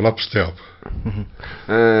tänapäeva laps teab.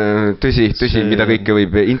 Tõsi, mida kõike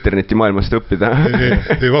võib internetimaailmast õppida.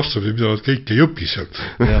 Ei vastupidi, mida nad kõike ei õpi sealt.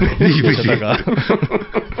 Nii pidi.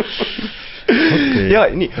 Ja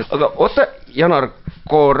nii, aga oota, Janar,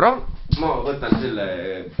 korra. Ma võtan selle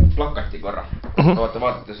plakati korra.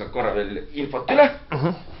 Vaatate seal korra veel infot üle.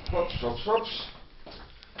 Hops.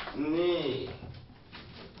 Nii.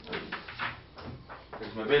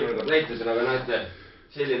 Kas me veel võrgab näitusena, aga näete,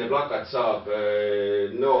 selline plakat saab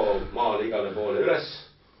maale igale poole üles.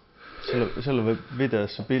 Selle võib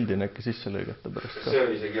videosse pildin äkki sisse lõigata pärast ka. See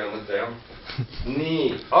on isegi hea mõte, jah.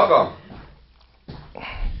 Nii, aga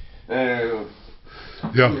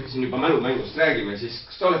kui siin juba mälumängust räägime, siis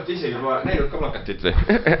kas te olete ise juba näinud ka plakatit või?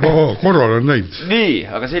 Korral on näinud. Nii,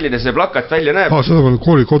 aga selline see plakat välja näeb. Seda ma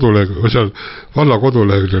kooli kodulehel, seal valla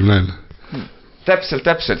kodulehel näen. Täpselt.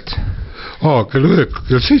 Kell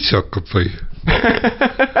 7 hakkab või?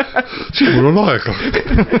 Siin mul on aega.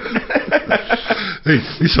 Ei,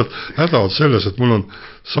 lihtsalt häda on selles, et mul on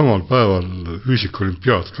samal päeval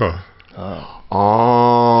füüsikaõpetaja ka.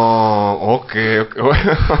 Okei.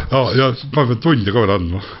 Ja ma pean tundi ka veel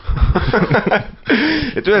andma.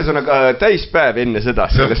 Et ühesõnaga täispäev enne seda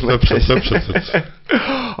selles mõttes. Täpselt.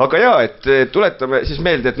 Aga jaa, et tuletame siis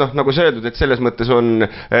meelde, et nagu sa öeldud, et selles mõttes on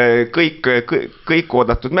kõik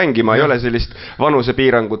oodatud mängima, ei ole sellist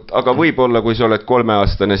vanusepiirangut, aga võib-olla, kui sa oled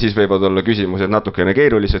 3-aastane, siis võivad olla küsimused natukene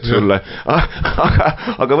keerulised sulle,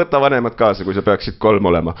 aga võta vanemad kaasa, kui sa peaksid 3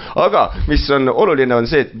 olema. Aga mis on oluline on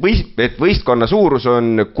see, et võistkonna suurus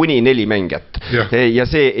on kuni 4 mängijat. Ja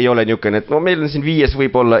see ei ole niisugune, et meil on siin 5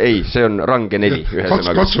 võib-olla, ei, see on range 4.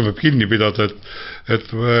 Katsume kinni pidada, et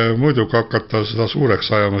muidu hakata seda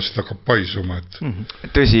suureks ajama, siis hakkab paisuma.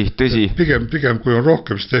 Tõsi. Pigem kui on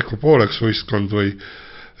rohkem, siis tehku pooleks võistkond või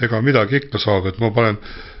ega midagi ikka saab, et ma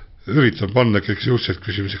üritan panna kõik siuksed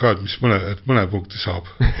küsimusi ka, et mõne punkti saab.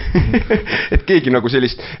 Et keegi nagu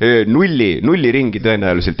sellist nulli ringi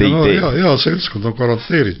tõenäoliselt ei tee. Hea seltskond on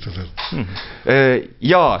garanteeritud.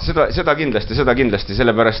 Jaa, seda kindlasti,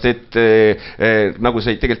 sellepärast, et nagu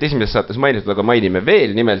sa tegelikult esimeses saates mainitud, aga mainime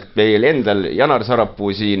veel, nimelt meil endal Janar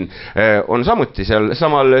Sarapuu siin on samuti seal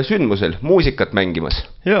samal sündmusel muusikat mängimas.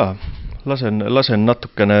 Jaa, lasen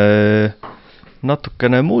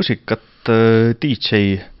natukene muusikat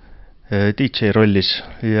DJ rollis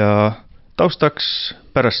ja taustaks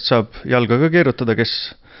pärast saab jalga ka keerutada,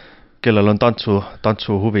 kellel on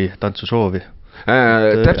tantsuhuvi, tantsusoovi.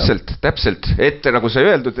 Täpselt, et nagu sa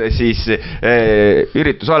öeldud, siis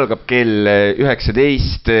üritus algab kell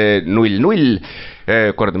 19:00.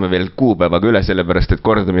 Kordame veel kuupäevaga üle, sellepärast, et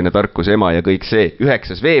kordamine tarkuse ema ja kõik see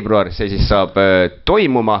 9. veebruar, see siis saab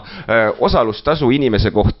toimuma. Osalustasu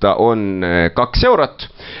inimese kohta on 2 eurot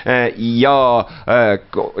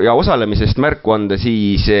ja osalemisest märku anda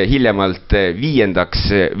siis hiljemalt 5.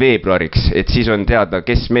 veebruariks, et siis on teada,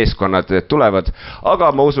 kes meeskonnad tulevad.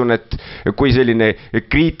 Aga ma usun, et kui selline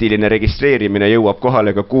kriitiline registreerimine jõuab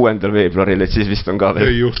kohale ka 6. veebruaril, et siis vist on ka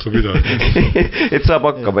veel. Ei juhtu midagi. Et saab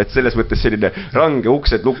hakkama, et selles mõttes selline range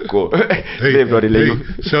uksed lukku veebruaril ei.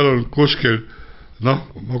 Seal on kuskil, ma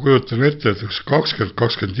kujutan ette, et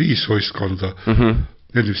 20-25 võistkonda,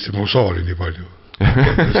 need vist ei mahu saali nii palju.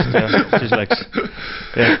 Siis läks.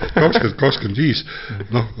 20-25,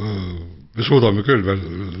 me suudame küll veel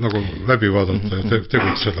nagu läbi vaadata ja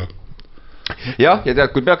tegutseda. Jah, ja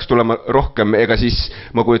tead, kui peaks tulema rohkem, ega siis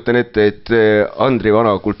ma kujutan ette, et Andri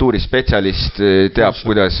vana kultuurispetsialist teab,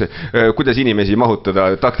 kuidas inimesi mahutada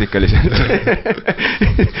taktikaliselt.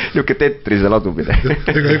 Niuke tetrise ladumine.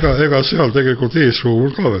 Ega seal tegelikult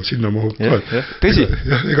eesruum ka veel, sinna mahub ka. Tõsi?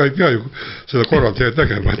 Ega ei pea ju seda korral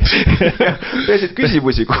tegema. Peasid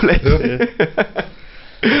küsimusi, kuule.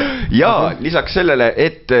 ja lisaks sellele,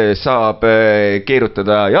 et saab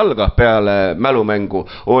keerutada jalga peale mälumängu,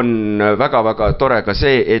 on väga-väga tore ka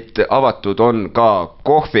see, et avatud on ka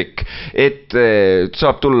kohvik, et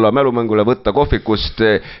saab tulla mälumängule, võtta kohvikust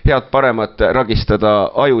head paremat, ragistada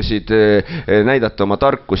ajusid, näidata oma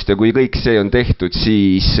tarkust ja kui kõik see on tehtud,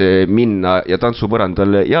 siis minna ja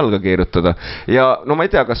tantsupõrandal jalga keerutada. Ja no ma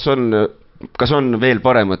ei tea, kas on veel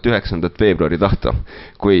paremat 9. veebruari tahta,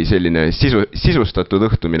 kui selline sisustatud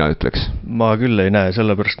õhtu, mina ütleks. Ma küll ei näe,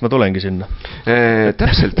 sellepärast ma tulengi sinna.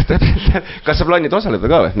 Täpselt. Kas sa plaanid osaleda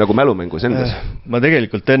ka või, nagu mälumängus endas? Ma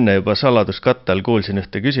tegelikult enne juba saladuskattel kuulsin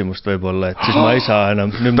ühte küsimust võib-olla, et siis ma ei saa enam.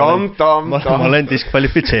 Ma olen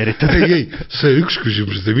diskvalifitseeritud. Ei, see üks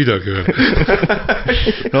küsimus ei tee midagi veel.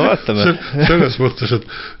 No vaatame. Selles mõttes,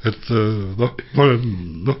 et ma olen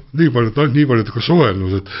nii palju ka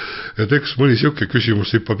suhelnud, et eks mõni siuke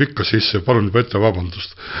küsimus hüppab ikka sisse, palun juba ette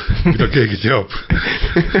vabandust, mida keegi teab.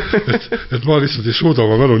 et ma lihtsalt ei suuda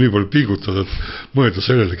oma mälu nii palju pingutada, et mõelda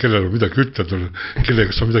sellele, kellel on midagi ütelda,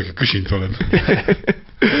 kellega sa midagi küsinud olen.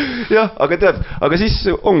 Jah, aga tead, aga siis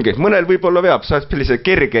ongi, mõnel võib-olla veab, saad sellise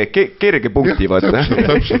kerge punkti vaata.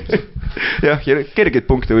 Täpselt. Jah, ja kergeid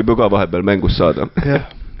punkte võib ju ka vahepeal mängus saada. Jah.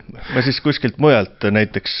 Ma siis kuskilt mujalt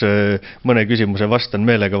näiteks mõne küsimuse vastan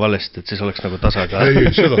meelega valesti, et siis oleks nagu tasakaal.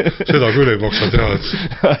 Ei, seda küll ei maksa teha.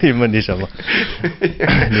 Ei, ma niisama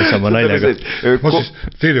naljaga. Ma siis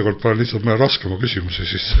teinekord panen lihtsalt mõne raskema küsimuse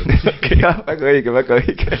sisse. Jah, väga õige.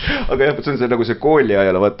 Aga jah, see on see nagu see kooli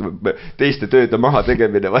ajal, vaata, teiste tööde maha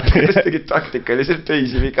tegemine, vaata, kes tegid taktikaliselt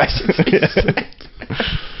teisi vigasid.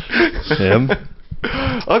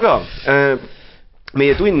 Aga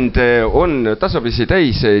meie tund on tasapisi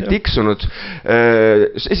täis tiksunud.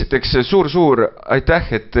 Esiteks suur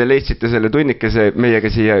aitäh, et leidsite selle tunnikese meiega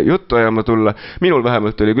siia juttu ajama tulla. Minul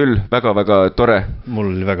vähemalt oli küll väga-väga tore. Mul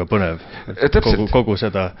oli väga põnev. Kogu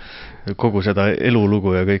seda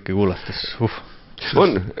elulugu ja kõike kuulates.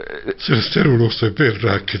 Sellest eluloost võib veel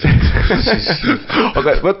rääkida.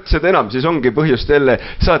 Aga võt, seda enam, siis ongi põhjust jälle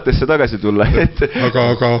saatesse tagasi tulla.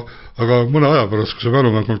 Aga mõne aja pärast, kui see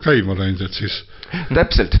mälumäng on käima läinud, et siis...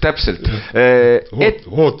 Täpselt.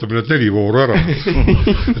 Ootame need 4 vooru ära.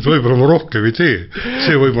 Et võib-olla ma rohkem ei tee.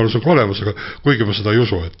 See võimalus on olemas, aga kuigi ma seda ei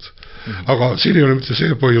usu, et... Aga siin ei ole mitte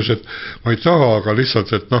see põhjus, et ma ei taha, aga lihtsalt,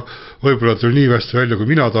 et võib-olla tuli nii hästi välja, kui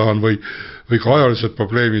mina tahan või ka ajalised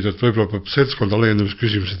probleemid, et võib-olla peab seltskonda laiendamise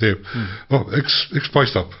küsimusi teeb. Eks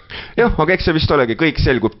paistab. Jah, aga eks see vist olegi, kõik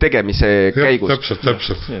selgub tegemise käigus.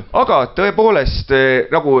 Täpselt. Aga tõepoolest,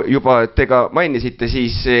 nagu juba te ka mainisite,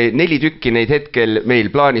 siis 4 tükki neid hetkel meil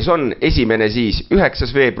plaanis on. Esimene siis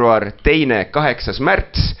 9. veebruar, teine 8.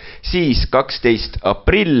 märts, siis 12.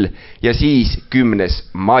 aprill ja siis 10.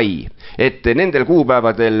 mai. Et nendel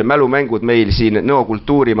kuupäevadel mälumängud meil siin NÕO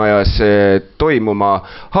kultuurimajas toimuma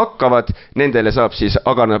hakkavad. Nendele saab siis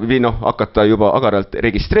hakata juba agaralt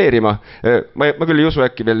registreerima. Ma küll ei usu,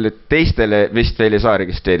 äkki veel teistele vist veel ei saa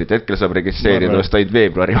registreerida. Hetkel saab registreerida vast ainult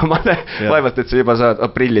veebruari omale. Vaevalt, et sa juba saad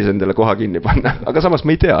aprillis endale koha kinni panna. Aga samas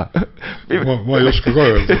ma ei tea. Ma ei oska ka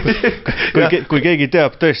öelda. Kui keegi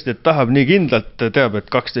teab tõesti, et tahab nii kindlalt, teab, et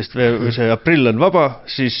 12. aprill on vaba,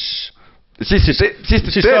 siis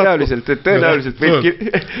tõenäoliselt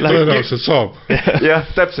saab. Jah,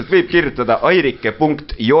 täpselt võib kirjutada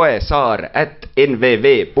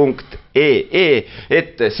airike.joesaar@nvv.ee,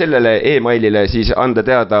 et sellele e-mailile siis anda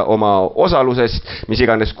teada oma osalusest, mis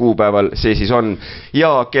iganes kuupäeval see siis on.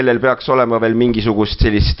 Ja kellel peaks olema veel mingisugust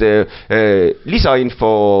sellist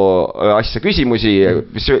lisainfo asja küsimusi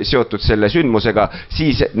seotud selle sündmusega,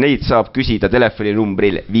 siis neid saab küsida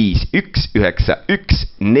telefoninumbril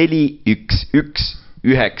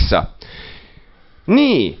 519141119.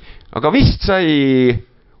 Nii, aga vist sai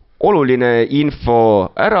oluline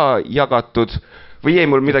info ära jagatud või jäi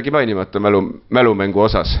mul midagi mainimata mälumängu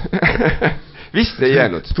osas? Vist ei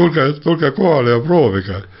jäänud. Tulge kohale ja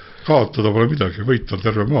proovige. Kaotada pole midagi, võita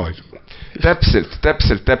terve maailm. Täpselt.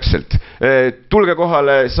 Tulge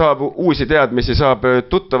kohale, saab uusi teadmisi, saab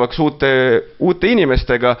tuttavaks uute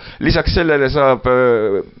inimestega. Lisaks sellele saab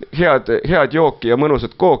head jooki ja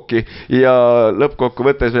mõnusat kooki ja lõppkokku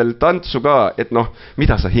võttes veel tantsu ka, et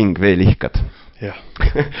mida sa hing veel ihkad.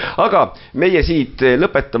 Aga meie siit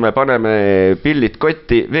lõpetame, paneme pillid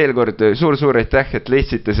kotti. Veel kord suur aitäh, et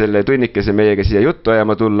leidsite selle tunnikese meiega siia juttu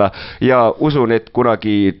ajama tulla ja usun, et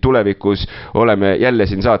kunagi tulevikus oleme jälle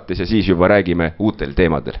siin saates ja siis juba räägime uutel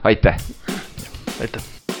teemadel. Aitäh!